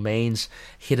 by all means,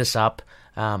 hit us up.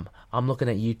 I'm looking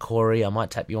at you, Corey. I might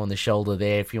tap you on the shoulder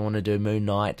there if you want to do Moon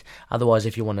Knight. Otherwise,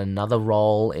 if you want another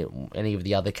role, any of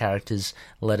the other characters,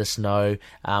 let us know.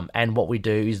 And what I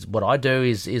do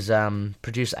is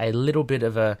produce a little bit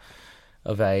of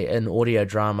an audio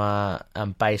drama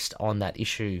based on that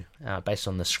issue, based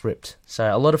on the script.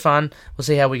 So a lot of fun. We'll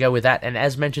see how we go with that. And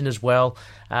as mentioned as well,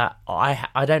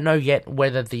 I don't know yet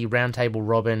whether the Roundtable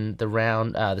Robin, the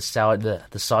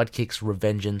Sidekicks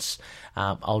Revengeance,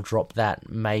 I'll drop that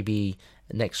maybe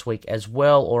next week as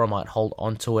well, or I might hold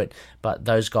on to it. But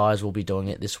those guys will be doing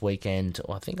it this weekend,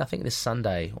 or I think this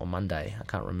Sunday or Monday. I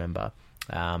can't remember.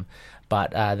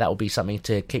 But that will be something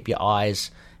to keep your eyes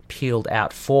peeled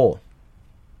out for.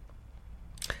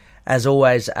 As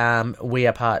always, we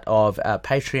are part of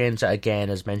Patreon. So again,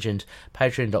 as mentioned,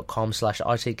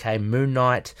 patreon.com/ITK Moon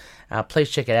Knight.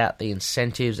 Please check it out, the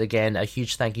incentives. Again, a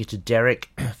huge thank you to Derek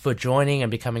for joining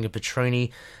and becoming a Patrooni,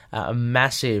 a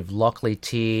massive Lockley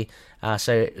tier.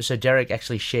 So Derek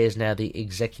actually shares now the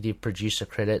executive producer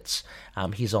credits.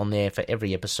 He's on there for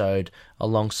every episode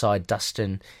alongside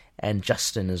Dustin and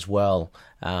Justin as well.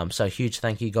 So huge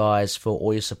thank you guys for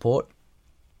all your support.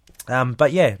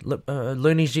 But yeah,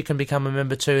 Loonies, you can become a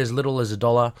member too, as little as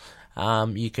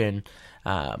 $1. You can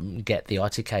get the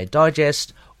ITK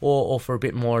Digest, or for a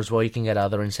bit more as well, you can get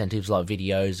other incentives like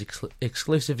videos,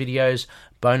 exclusive videos,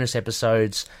 bonus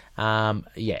episodes.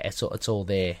 It's all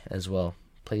there as well.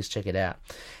 Please check it out.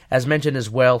 As mentioned as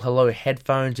well, Hello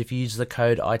Headphones. If you use the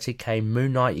code ITK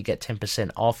Moon Knight, you get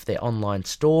 10% off their online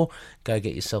store. Go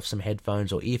get yourself some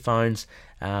headphones or earphones.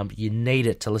 You need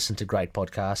it to listen to great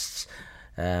podcasts.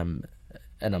 And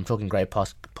I'm talking great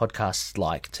podcasts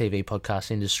like TV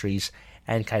Podcast Industries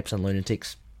and Capes and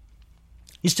Lunatics.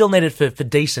 You still need it for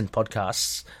decent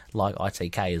podcasts like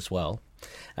ITK as well.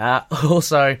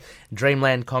 Also,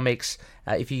 Dreamland Comics.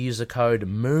 If you use the code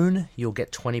MOON, you'll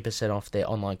get 20% off their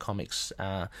online comics.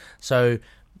 So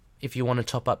if you want to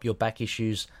top up your back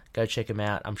issues, go check them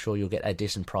out. I'm sure you'll get a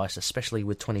decent price, especially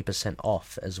with 20%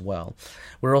 off as well.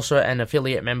 We're also an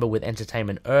affiliate member with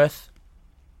Entertainment Earth.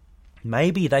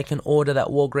 Maybe they can order that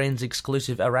Walgreens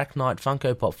exclusive Arachnite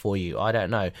Funko Pop for you. I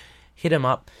don't know. Hit them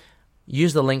up.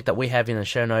 Use the link that we have in the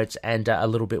show notes, and a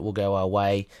little bit will go our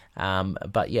way.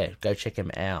 But yeah, go check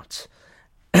them out.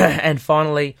 And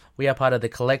finally, we are part of the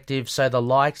collective, so the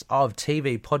likes of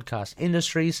TV Podcast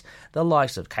Industries, the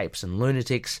likes of Capes and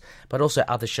Lunatics, but also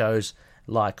other shows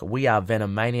like We Are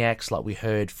Venom Maniacs, like we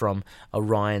heard from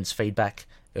Orion's feedback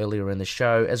earlier in the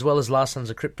show, as well as Last Sons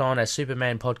of Krypton, a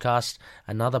Superman podcast,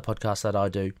 another podcast that I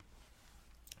do.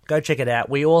 Go check it out.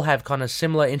 We all have kind of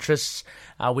similar interests.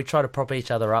 We try to prop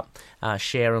each other up,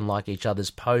 share and like each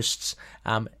other's posts.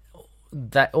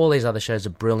 All these other shows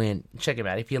are brilliant. Check them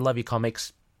out. If you love your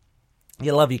comics,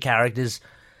 you love your characters,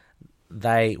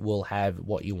 they will have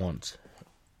what you want.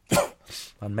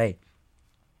 On me.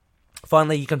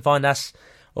 Finally, you can find us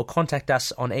or contact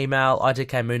us on email,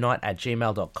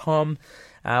 itkmoonnight@gmail.com.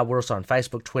 We're also on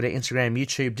Facebook, Twitter, Instagram,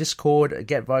 YouTube, Discord,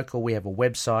 Get Vocal. We have a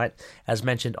website, as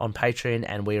mentioned, on Patreon,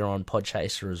 and we are on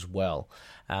Podchaser as well.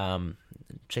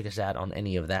 Check us out on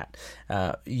any of that.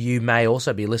 You may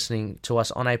also be listening to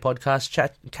us on a podcast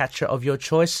catcher of your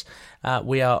choice.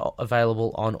 We are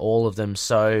available on all of them.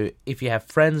 So if you have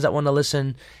friends that want to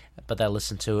listen, but they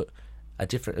listen to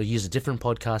use a different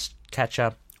podcast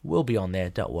catcher, we'll be on there.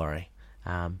 Don't worry.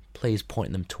 Please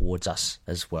point them towards us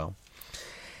as well.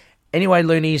 Anyway,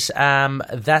 Loonies,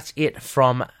 that's it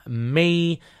from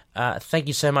me. Thank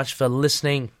you so much for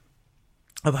listening.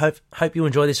 I hope you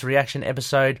enjoy this reaction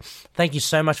episode. Thank you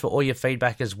so much for all your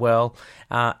feedback as well.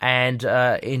 And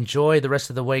enjoy the rest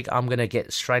of the week. I'm going to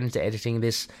get straight into editing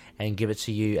this and give it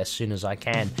to you as soon as I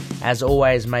can. As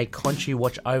always, may Khonshu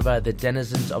watch over the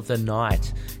denizens of the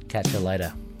night. Catch you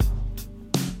later.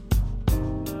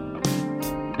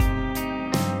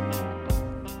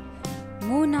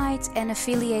 Moon Knight and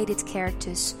affiliated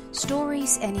characters,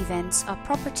 stories and events are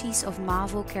properties of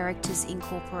Marvel Characters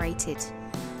Incorporated.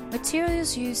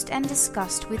 Materials used and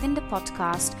discussed within the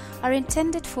podcast are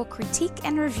intended for critique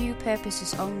and review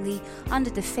purposes only under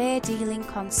the fair dealing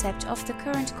concept of the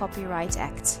current Copyright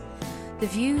Act. The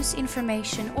views,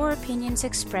 information or opinions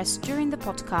expressed during the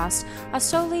podcast are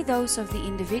solely those of the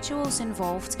individuals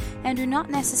involved and do not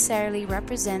necessarily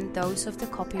represent those of the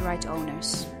copyright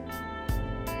owners.